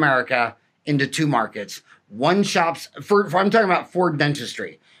divide America into two markets. One shops, I'm talking about for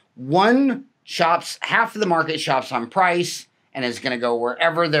dentistry. One shops, half of the market shops on price and is going to go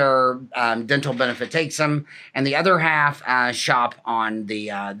wherever their dental benefit takes them. And the other half shop on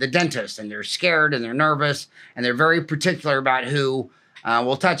the dentist, and they're scared and they're nervous and they're very particular about who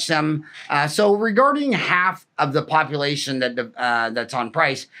will touch them. So regarding half of the population that's on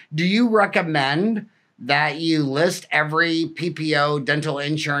price, do you recommend that you list every PPO dental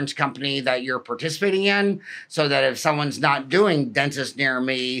insurance company that you're participating in, so that if someone's not doing dentist near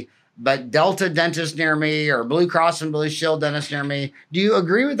me, but Delta dentist near me, or Blue Cross and Blue Shield dentist near me, do you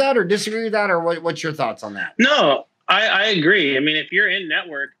agree with that or disagree with that, or what's your thoughts on that? No, I agree. I mean, if you're in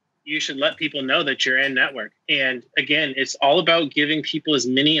network, you should let people know that you're in network. And again, it's all about giving people as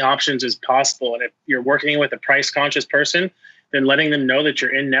many options as possible. And if you're working with a price conscious person, then letting them know that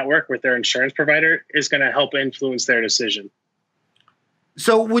you're in network with their insurance provider is going to help influence their decision.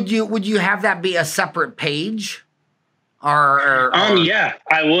 So would you have that be a separate page? Or yeah,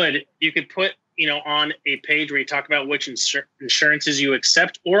 I would. You could put, on a page where you talk about which insurances you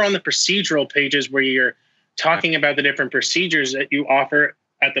accept, or on the procedural pages where you're talking about the different procedures that you offer.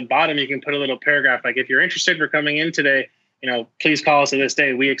 At the bottom, you can put a little paragraph like, if you're interested, we're coming in today, please call us at this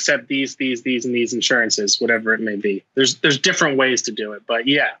day. We accept these, and these insurances, whatever it may be. There's different ways to do it. But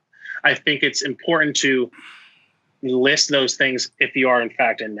yeah, I think it's important to list those things if you are in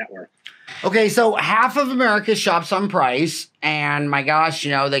fact in network. Okay, so half of America shops on price, and my gosh,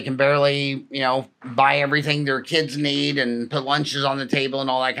 they can barely, buy everything their kids need and put lunches on the table and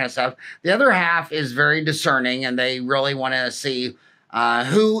all that kind of stuff. The other half is very discerning, and they really want to see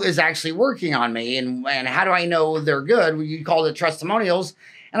who is actually working on me, and how do I know they're good? You call it testimonials.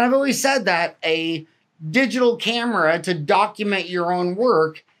 And I've always said that a digital camera to document your own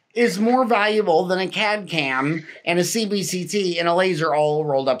work is more valuable than a CAD cam and a CBCT and a laser all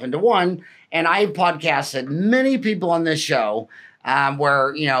rolled up into one. And I've podcasted many people on this show where,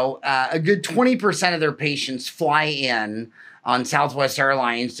 a good 20% of their patients fly in on Southwest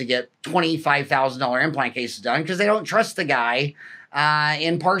Airlines to get $25,000 implant cases done because they don't trust the guy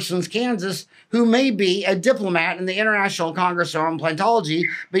in Parsons, Kansas, who may be a diplomat in the International Congress of Implantology,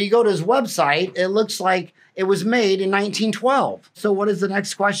 but you go to his website, it looks like it was made in 1912. So what is the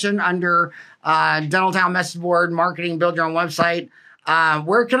next question under Dental Town message board, marketing, build your own website?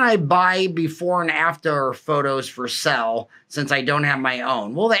 Where can I buy before and after photos for sale since I don't have my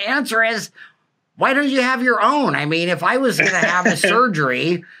own? Well, the answer is, why don't you have your own? I mean, if I was going to have a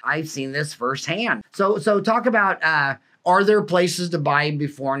surgery, I've seen this firsthand. So talk about, are there places to buy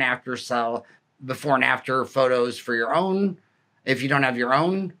before and after photos for your own if you don't have your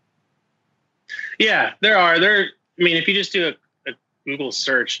own? Yeah, there are. If you just do a Google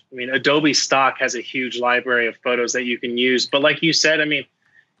search, Adobe Stock has a huge library of photos that you can use. But like you said,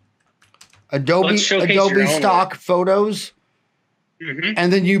 Adobe Stock photos,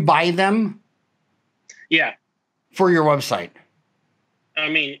 and then you buy them? Yeah. For your website?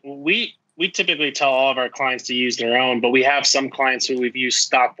 We typically tell all of our clients to use their own, but we have some clients who we've used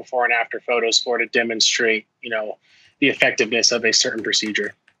stock before and after photos for to demonstrate, the effectiveness of a certain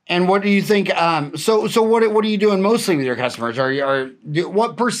procedure. And what do you think? So what are you doing mostly with your customers?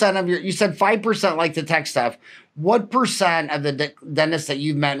 What percent of you said 5% like the tech stuff. What percent of the dentists that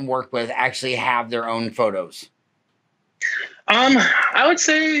you've met and worked with actually have their own photos? I would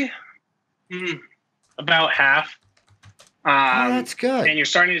say about half. That's good. And you're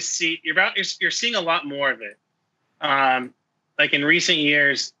starting to see you're seeing a lot more of it. Like in recent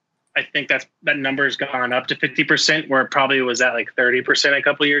years, I think that number has gone up to 50%, where it probably was at like 30% a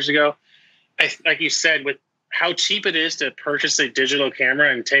couple of years ago. Like you said, with how cheap it is to purchase a digital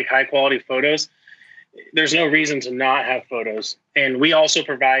camera and take high quality photos, there's no reason to not have photos. And we also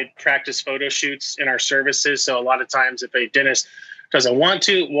provide practice photo shoots in our services. So a lot of times if a dentist doesn't want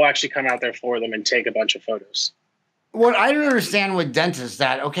to, we'll actually come out there for them and take a bunch of photos. What I don't understand with dentists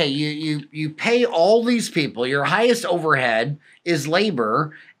that, okay, you pay all these people, your highest overhead is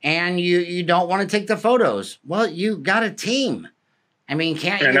labor, and you don't want to take the photos. Well, you got a team. I mean,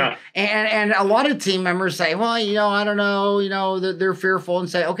 can't I you? know. And a lot of team members say, well, I don't know, they're fearful and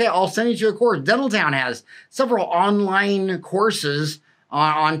say, okay, I'll send you to a course. Dentaltown has several online courses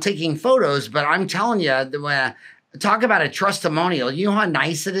on taking photos, but I'm telling you, talk about a testimonial. You know how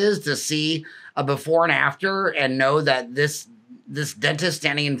nice it is to see a before and after and know that this dentist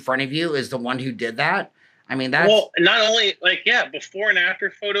standing in front of you is the one who did that. I mean, that's... Well, not only before and after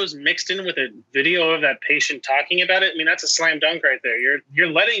photos mixed in with a video of that patient talking about it. I mean, that's a slam dunk right there.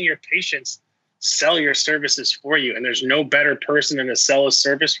 You're letting your patients sell your services for you. And there's no better person than to sell a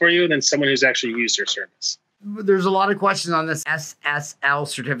service for you than someone who's actually used your service. There's a lot of questions on this SSL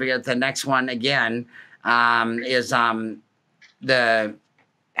certificate. The next one again is how much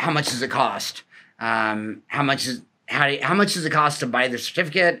does it cost? How much does it cost to buy the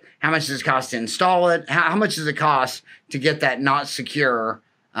certificate? How much does it cost to install it? How much does it cost to get that not secure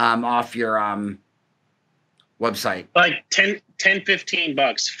off your website? Like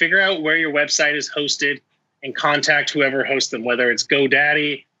 $15. Figure out where your website is hosted and contact whoever hosts them, whether it's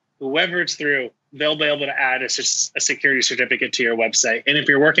GoDaddy, whoever it's through. They'll be able to add a security certificate to your website. And if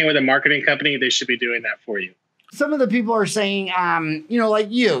you're working with a marketing company, they should be doing that for you. Some of the people are saying, like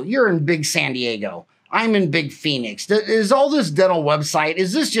you're in big San Diego. I'm in big Phoenix. Is all this dental website,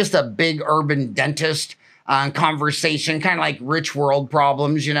 is this just a big urban dentist conversation, kind of like rich world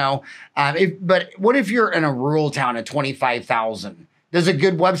problems, but what if you're in a rural town of 25,000? Does a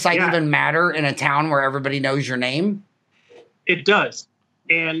good website even matter in a town where everybody knows your name? It does.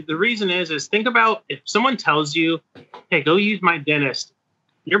 And the reason is think about if someone tells you, hey, go use my dentist,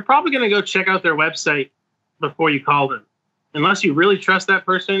 you're probably going to go check out their website before you call them. Unless you really trust that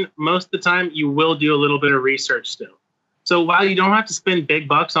person, most of the time you will do a little bit of research still. So while you don't have to spend big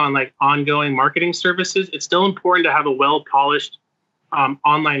bucks on like ongoing marketing services, it's still important to have a well-polished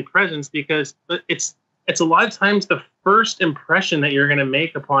online presence because it's a lot of times the first impression that you're going to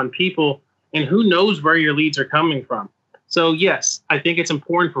make upon people, and who knows where your leads are coming from. So yes, I think it's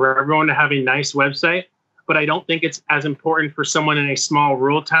important for everyone to have a nice website, but I don't think it's as important for someone in a small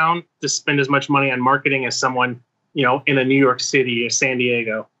rural town to spend as much money on marketing as someone, in a New York City or San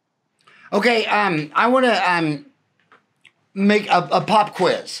Diego. Okay, I want to make a pop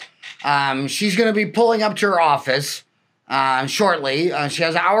quiz. She's going to be pulling up to her office shortly. She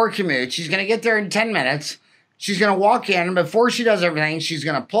has an hour commute. She's going to get there in 10 minutes. She's going to walk in, and before she does everything, she's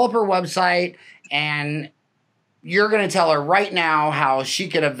going to pull up her website, and you're going to tell her right now how she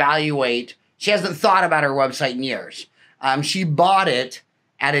could evaluate. She hasn't thought about her website in years. She bought it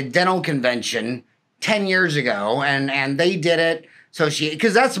at a dental convention 10 years ago, and they did it. So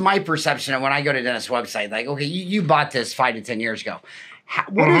because that's my perception of when I go to dentist website, like, okay, you bought this 5 to 10 years ago.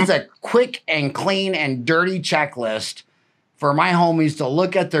 What is a quick and clean and dirty checklist for my homies to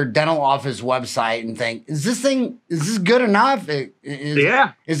look at their dental office website and think, is this good enough?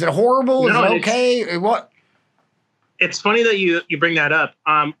 Is it horrible? No, is it okay? What? It's funny that you bring that up.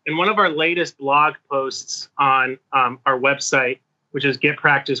 In one of our latest blog posts on our website, which is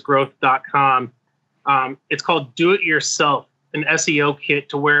getpracticegrowth.com, it's called Do It Yourself, an SEO kit,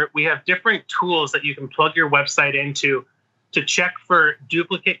 to where we have different tools that you can plug your website into to check for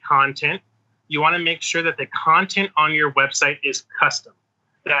duplicate content. You want to make sure that the content on your website is custom,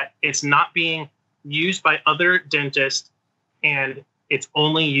 that it's not being used by other dentists and it's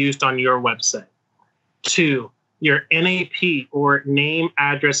only used on your website. 2, your NAP, or name,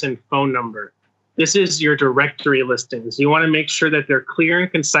 address, and phone number. This is your directory listings. You want to make sure that they're clear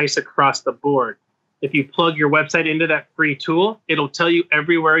and concise across the board. If you plug your website into that free tool, it'll tell you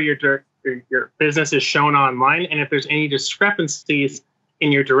everywhere your business is shown online, and if there's any discrepancies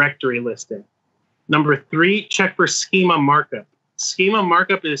in your directory listing. Number 3, check for schema markup. Schema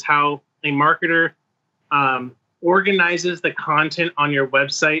markup is how a marketer organizes the content on your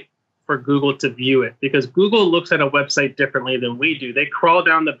website for Google to view it, because Google looks at a website differently than we do. They crawl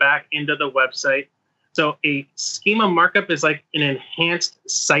down the back end of the website. So a schema markup is like an enhanced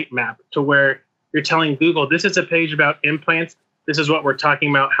sitemap, to where you're telling Google, this is a page about implants. This is what we're talking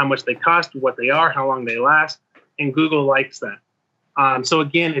about, how much they cost, what they are, how long they last. And Google likes that. So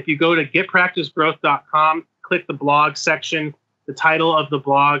again, if you go to getpracticegrowth.com, click the blog section, the title of the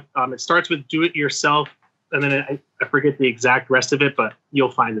blog, it starts with Do It Yourself. And then I forget the exact rest of it, but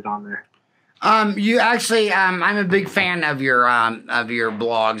you'll find it on there. You actually, I'm a big fan of your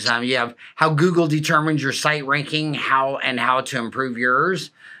blogs. You have how Google determines your site ranking, how to improve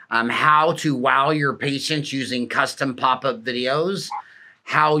yours, how to wow your patients using custom pop-up videos,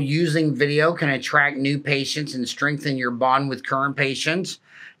 how using video can attract new patients and strengthen your bond with current patients,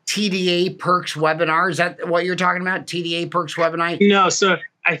 TDA Perks webinar. Is that what you're talking about? TDA Perks webinar? No, so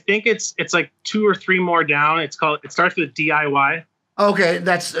I think it's like 2 or 3 more down. It starts with DIY. Okay,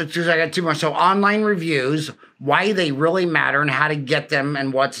 that's because I got too much. So online reviews, why they really matter and how to get them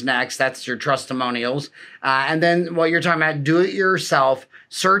and what's next. That's your testimonials. And then what you're talking about, do it yourself,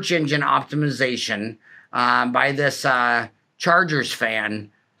 search engine optimization by this Chargers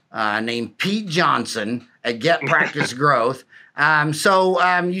fan named Pete Johnson at Get Practice Growth.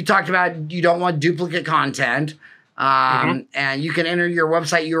 So you talked about you don't want duplicate content. And you can enter your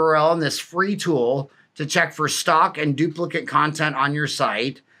website URL in this free tool to check for stock and duplicate content on your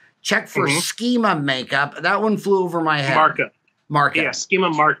site. Check for schema makeup. That one flew over my head. Markup. Yeah, schema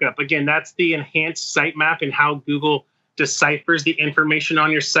markup. Again, that's the enhanced sitemap and how Google deciphers the information on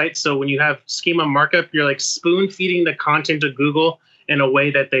your site. So when you have schema markup, you're like spoon feeding the content to Google in a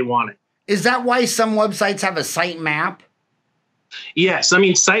way that they want it. Is that why some websites have a sitemap? Yes. I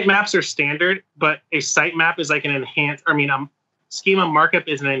mean, sitemaps are standard, but a sitemap is like an schema markup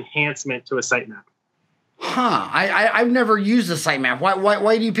is an enhancement to a sitemap. Huh. I've never used a sitemap.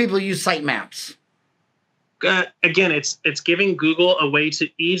 Why do people use sitemaps? Again, it's giving Google a way to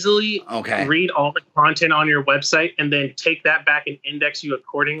easily read all the content on your website and then take that back and index you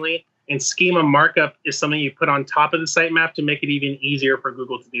accordingly. And schema markup is something you put on top of the sitemap to make it even easier for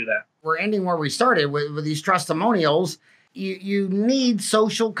Google to do that. We're ending where we started with these testimonials. You need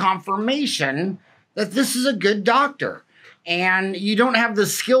social confirmation that this is a good doctor. And you don't have the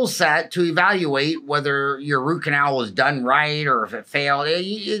skill set to evaluate whether your root canal was done right or if it failed.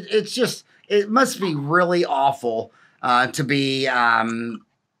 It must be really awful to be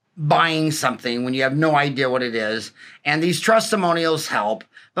buying something when you have no idea what it is. And these testimonials help.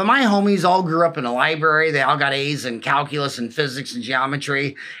 But my homies all grew up in a library. They all got A's in calculus and physics and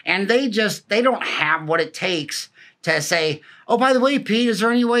geometry. And they don't have what it takes to say, oh, by the way, Pete, is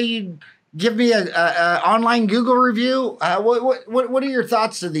there any way you'd give me a online Google review? What are your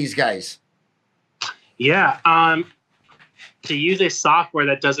thoughts to these guys? Yeah, to use a software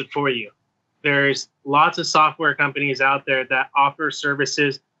that does it for you. There's lots of software companies out there that offer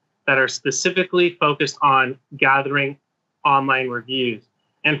services that are specifically focused on gathering online reviews.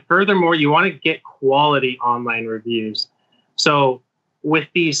 And furthermore, you want to get quality online reviews. So with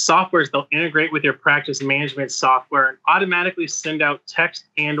these softwares, they'll integrate with your practice management software and automatically send out text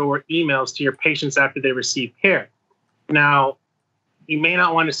and or emails to your patients after they receive care. Now, you may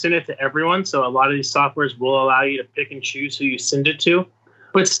not want to send it to everyone, so a lot of these softwares will allow you to pick and choose who you send it to.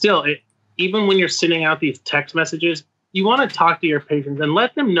 But still, even when you're sending out these text messages, you want to talk to your patients and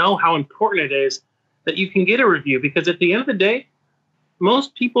let them know how important it is that you can get a review, because at the end of the day,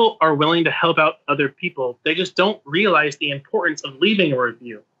 most people are willing to help out other people. They just don't realize the importance of leaving a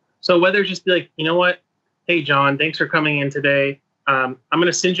review. So whether just be like, you know what? Hey, John, thanks for coming in today. I'm going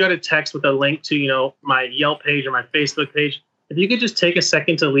to send you out a text with a link to, my Yelp page or my Facebook page. If you could just take a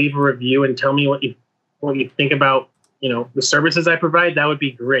second to leave a review and tell me what you think about, the services I provide, that would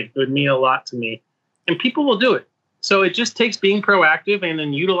be great. It would mean a lot to me. And people will do it. So it just takes being proactive and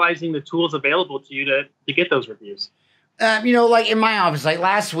then utilizing the tools available to you to get those reviews. Like in my office, like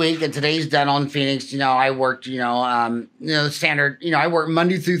last week at Today's Dental in Phoenix, I worked, standard, I work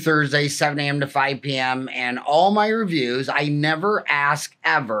Monday through Thursday, 7 a.m. to 5 p.m. And all my reviews, I never ask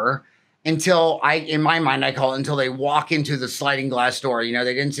ever until in my mind, I call it until they walk into the sliding glass door. They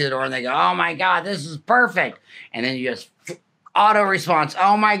didn't see the door and they go, oh my God, this is perfect. And then you just auto response.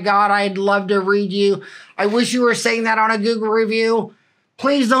 Oh my God, I'd love to read you. I wish you were saying that on a Google review.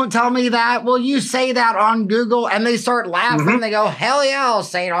 Please don't tell me that. Will you say that on Google? And they start laughing. They go, hell yeah, I'll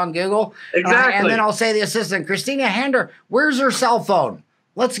say it on Google. Exactly. And then I'll say to the assistant, Christina Hander, where's her cell phone?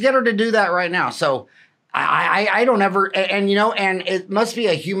 Let's get her to do that right now. So I don't ever, and it must be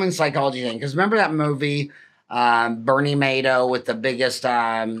a human psychology thing. Because remember that movie, Bernie Madoff, with the biggest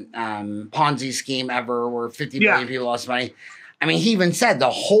Ponzi scheme ever, where 50 billion people lost money. I mean, he even said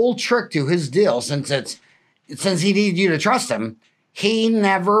the whole trick to his deal, since he needed you to trust him, he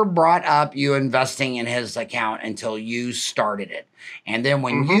never brought up you investing in his account until you started it. And then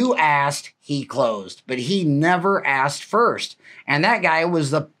when you asked, he closed. But he never asked first. And that guy was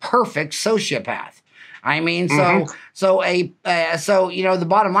the perfect sociopath. I mean, so the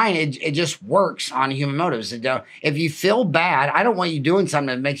bottom line, it just works on human motives. If you feel bad, I don't want you doing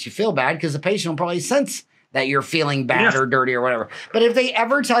something that makes you feel bad, because the patient will probably sense that you're feeling bad or dirty or whatever. But if they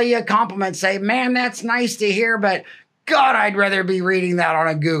ever tell you a compliment, say, man, that's nice to hear, but God, I'd rather be reading that on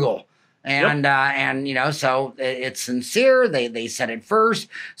a Google. And, so it's sincere. They said it first.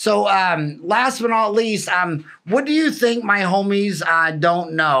 So last but not least, what do you think my homies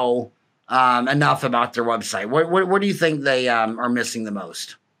don't know enough about their website? What do you think they are missing the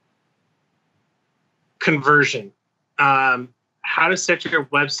most? Conversion. How to set your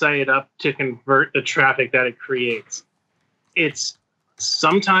website up to convert the traffic that it creates. It's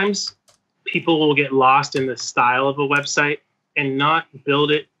sometimes people will get lost in the style of a website and not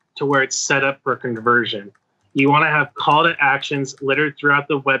build it to where it's set up for conversion. You want to have call to actions littered throughout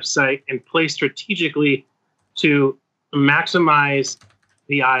the website and placed strategically to maximize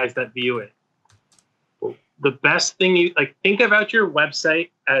the eyes that view it. The best thing think about your website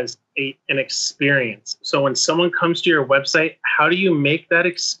as an experience. So when someone comes to your website, how do you make that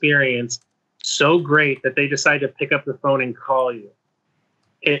experience so great that they decide to pick up the phone and call you?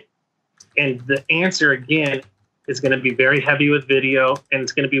 And the answer, again, is going to be very heavy with video, and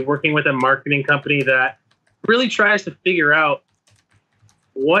it's going to be working with a marketing company that really tries to figure out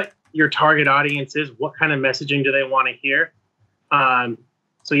what your target audience is, what kind of messaging do they want to hear.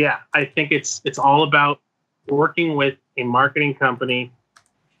 So yeah, I think it's all about working with a marketing company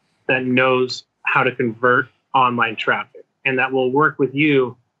that knows how to convert online traffic and that will work with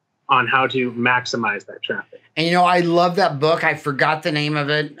you on how to maximize that traffic. And I love that book. I forgot the name of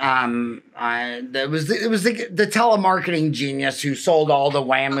it. It was the telemarketing genius who sold all the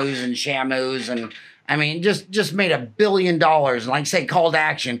whammoos and shamoos, and I mean, just made $1 billion. And like say, call to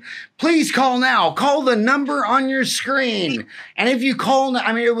action. Please call now. Call the number on your screen. And if you call,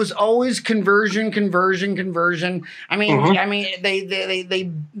 I mean, it was always conversion. I mean,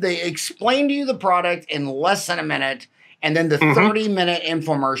 they explained to you the product in less than a minute. And then the 30-minute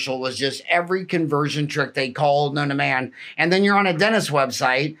infomercial was just every conversion trick they called known to man. And then you're on a dentist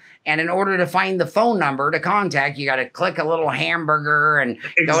website, and in order to find the phone number to contact, you got to click a little hamburger and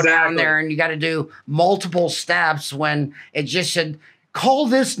go down there, and you got to do multiple steps when it just said, call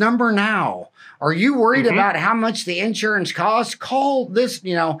this number now. Are you worried about how much the insurance costs? Call this,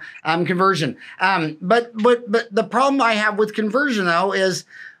 conversion. But the problem I have with conversion, though, is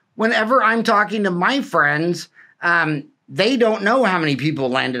whenever I'm talking to my friends, they don't know how many people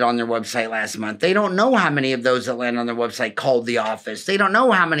landed on their website last month. They don't know how many of those that landed on their website called the office. They don't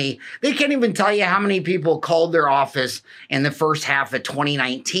know how many. They can't even tell you how many people called their office in the first half of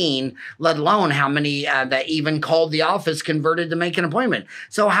 2019, let alone how many that even called the office converted to make an appointment.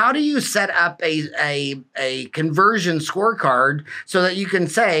 So how do you set up a conversion scorecard so that you can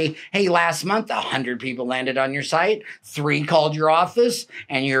say, hey, last month 100 people landed on your site, 3 called your office,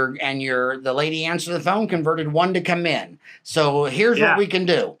 and the lady answered the phone, converted 1 to come in. So here's what we can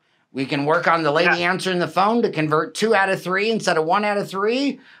do. We can work on the lady answering the phone to convert 2 out of 3 instead of 1 out of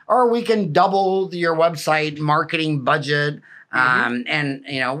 3, or we can double your website marketing budget. And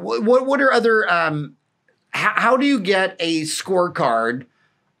what are other, how do you get a scorecard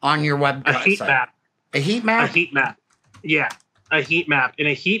on your website? A heat map. A heat map? A heat map. Yeah, a heat map. And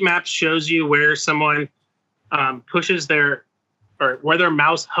a heat map shows you where someone pushes or where their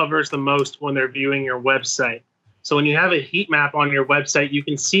mouse hovers the most when they're viewing your website. So when you have a heat map on your website, you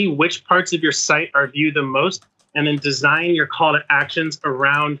can see which parts of your site are viewed the most, and then design your call to actions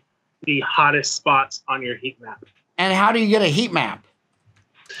around the hottest spots on your heat map. And how do you get a heat map?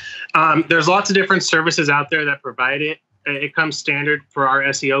 There's lots of different services out there that provide it. It comes standard for our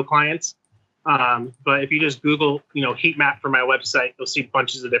SEO clients. But if you just Google, heat map for my website, you'll see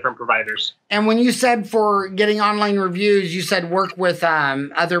bunches of different providers. And when you said for getting online reviews, you said work with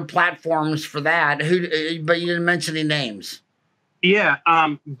other platforms for that. But you didn't mention any names. Yeah,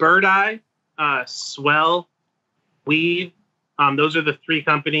 Bird Eye, Swell, Weave. Those are the 3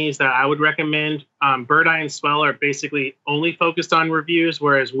 companies that I would recommend. Bird Eye and Swell are basically only focused on reviews,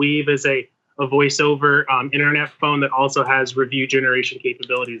 whereas Weave is a voiceover internet phone that also has review generation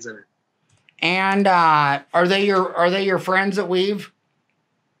capabilities in it. And are they your friends at Weave?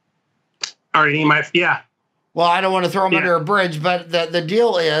 Yeah. Well, I don't want to throw them under a bridge, but the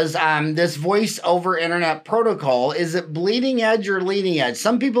deal is this voice over internet protocol, is it bleeding edge or leading edge?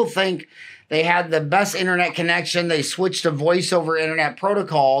 Some people think they had the best internet connection. They switched to voice over internet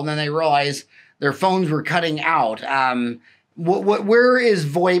protocol, and then they realized their phones were cutting out. Where is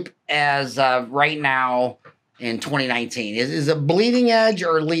VoIP as right now in 2019? Is it bleeding edge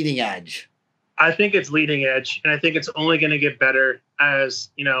or leading edge? I think it's leading edge, and I think it's only going to get better as,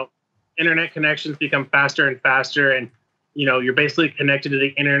 internet connections become faster and faster, and, you're basically connected to the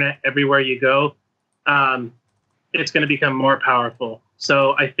internet everywhere you go. It's going to become more powerful.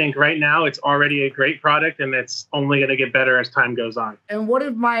 So I think right now it's already a great product, and it's only going to get better as time goes on. And what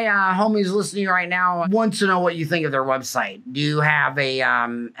if my homies listening right now wants to know what you think of their website? Do you have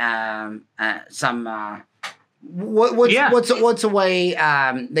what's a way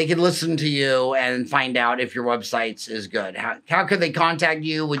they could listen to you and find out if your website is good? How could they contact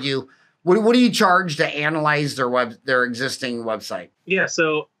you? What do you charge to analyze their existing website? Yeah,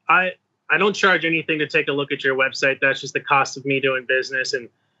 so I don't charge anything to take a look at your website. That's just the cost of me doing business. And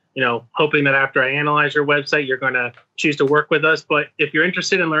hoping that after I analyze your website, you're going to choose to work with us. But if you're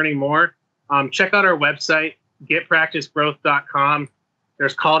interested in learning more, check out our website, getpracticegrowth.com.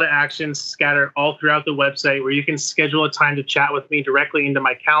 There's call to actions scattered all throughout the website where you can schedule a time to chat with me directly into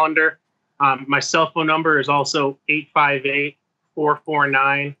my calendar. My cell phone number is also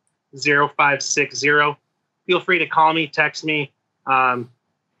 858-449-0560. Feel free to call me, text me. But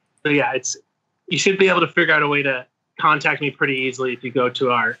yeah, you should be able to figure out a way to contact me pretty easily if you go to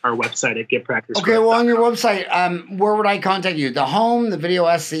our website at getpracticegrowth.com. Okay, well, on your website, where would I contact you? The home, the video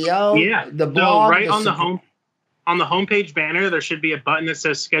SEO, the blog? So right on the home. On the homepage banner, there should be a button that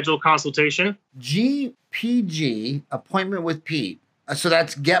says schedule consultation. GPG, appointment with Pete. So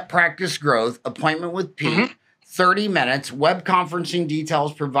that's Get Practice Growth, appointment with Pete, 30 minutes, web conferencing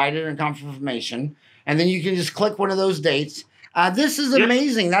details provided in confirmation. And then you can just click one of those dates. This is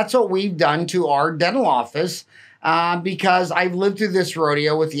amazing. That's what we've done to our dental office because I've lived through this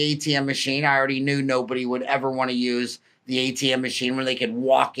rodeo with the ATM machine. I already knew nobody would ever want to use the ATM machine when they could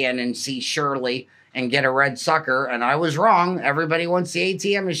walk in and see Shirley and get a red sucker. And I was wrong. Everybody wants the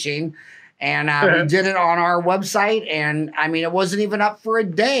ATM machine. And we did it on our website. And I mean, it wasn't even up for a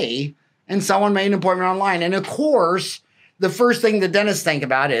day. And someone made an appointment online. And of course, the first thing the dentists think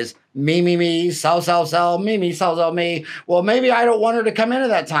about is me, sell, me, sell, me. Well, maybe I don't want her to come in at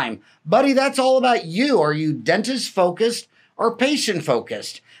that time. Buddy, that's all about you. Are you dentist focused or patient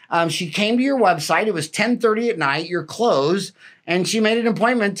focused? She came to your website. It was 10:30 at night. You're closed. And she made an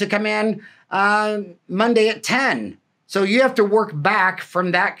appointment to come in Monday at 10. So you have to work back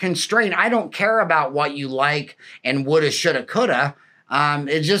from that constraint. I don't care about what you like and woulda, shoulda, coulda.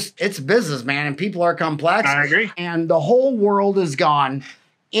 It's business, man, and people are complex. I agree. And the whole world is gone.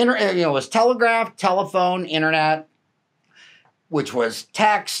 It was telegraph, telephone, internet, which was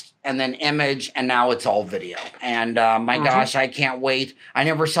text and then image, and now it's all video. And my gosh, I can't wait. I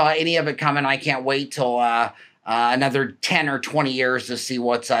never saw any of it coming. I can't wait till another 10 or 20 years to see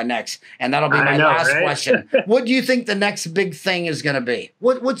what's next. And that'll be my last question. What do you think the next big thing is going to be?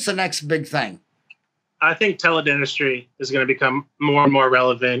 What's the next big thing? I think teledentistry is going to become more and more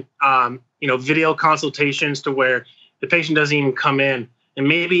relevant. Video consultations to where the patient doesn't even come in. And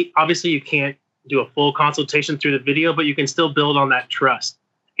maybe, obviously, you can't do a full consultation through the video, but you can still build on that trust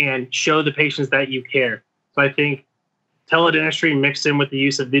and show the patients that you care. So I think teledentistry mixed in with the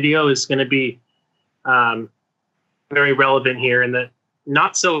use of video is going to be very relevant here in the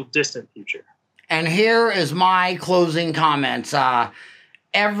not so distant future. And here is my closing comments.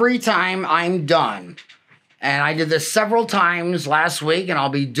 Every time I'm done, and I did this several times last week, and I'll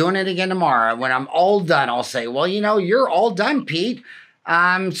be doing it again tomorrow. When I'm all done, I'll say, well, you're all done, Pete.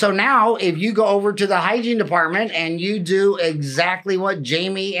 So now if you go over to the hygiene department and you do exactly what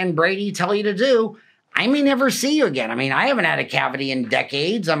Jamie and Brady tell you to do, I may never see you again. I mean, I haven't had a cavity in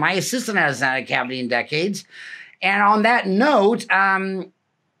decades. My assistant hasn't had a cavity in decades. And on that note,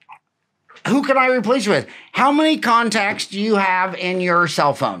 who can I replace you with? How many contacts do you have in your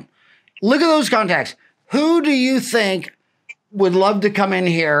cell phone? Look at those contacts. Who do you think would love to come in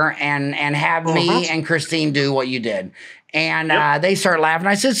here and have me and Christine do what you did? And they start laughing.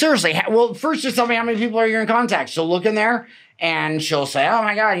 I said, seriously, well, first just tell me how many people are you in contact. She'll look in there and she'll say, oh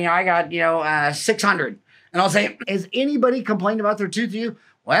my God, I got, 600. And I'll say, has anybody complained about their tooth to you?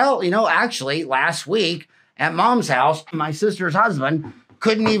 Well, actually last week at Mom's house, my sister's husband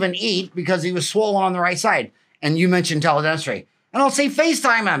couldn't even eat because he was swollen on the right side. And you mentioned teledentistry. And I'll say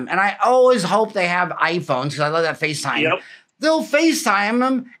FaceTime him. And I always hope they have iPhones because I love that FaceTime. Yep. They'll FaceTime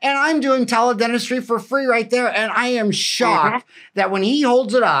him, and I'm doing teledentistry for free right there. And I am shocked that when he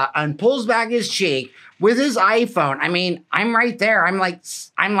holds it up and pulls back his cheek with his iPhone, I mean, I'm right there. I'm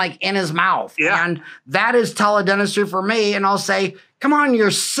like in his mouth. Yeah. And that is teledentistry for me. And I'll say, come on,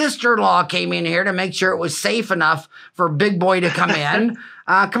 your sister-in-law came in here to make sure it was safe enough for Big Boy to come in.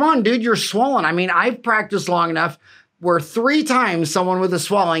 Come on, dude, you're swollen. I mean, I've practiced long enough where 3 times someone with a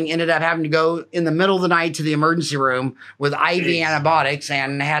swelling ended up having to go in the middle of the night to the emergency room with IV antibiotics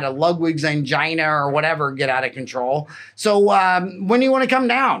and had a Ludwig's angina or whatever get out of control. So when do you want to come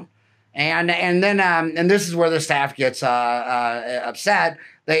down? And then this is where the staff gets upset.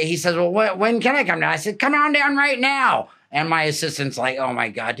 He says, well, when can I come down? I said, come on down right now. And my assistant's like, oh my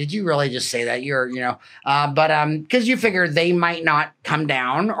God, did you really just say that? Because you figure they might not come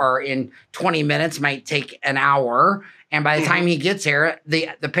down, or in 20 minutes might take an hour. And by the time he gets here,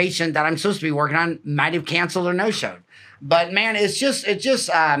 the patient that I'm supposed to be working on might have canceled or no-showed. But man, it's just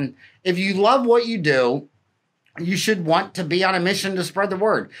if you love what you do, you should want to be on a mission to spread the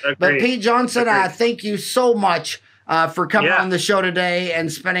word. Agreed. But Pete Johnson, thank you so much for coming on the show today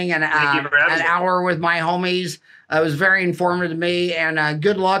and spending an hour with my homies. It was very informative to me, and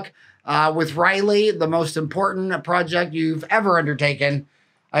good luck with Riley, the most important project you've ever undertaken.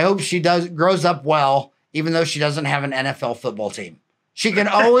 I hope she grows up well, even though she doesn't have an NFL football team. She can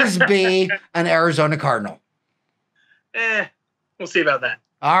always be an Arizona Cardinal. We'll see about that.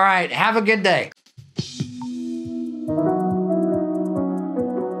 All right. Have a good day.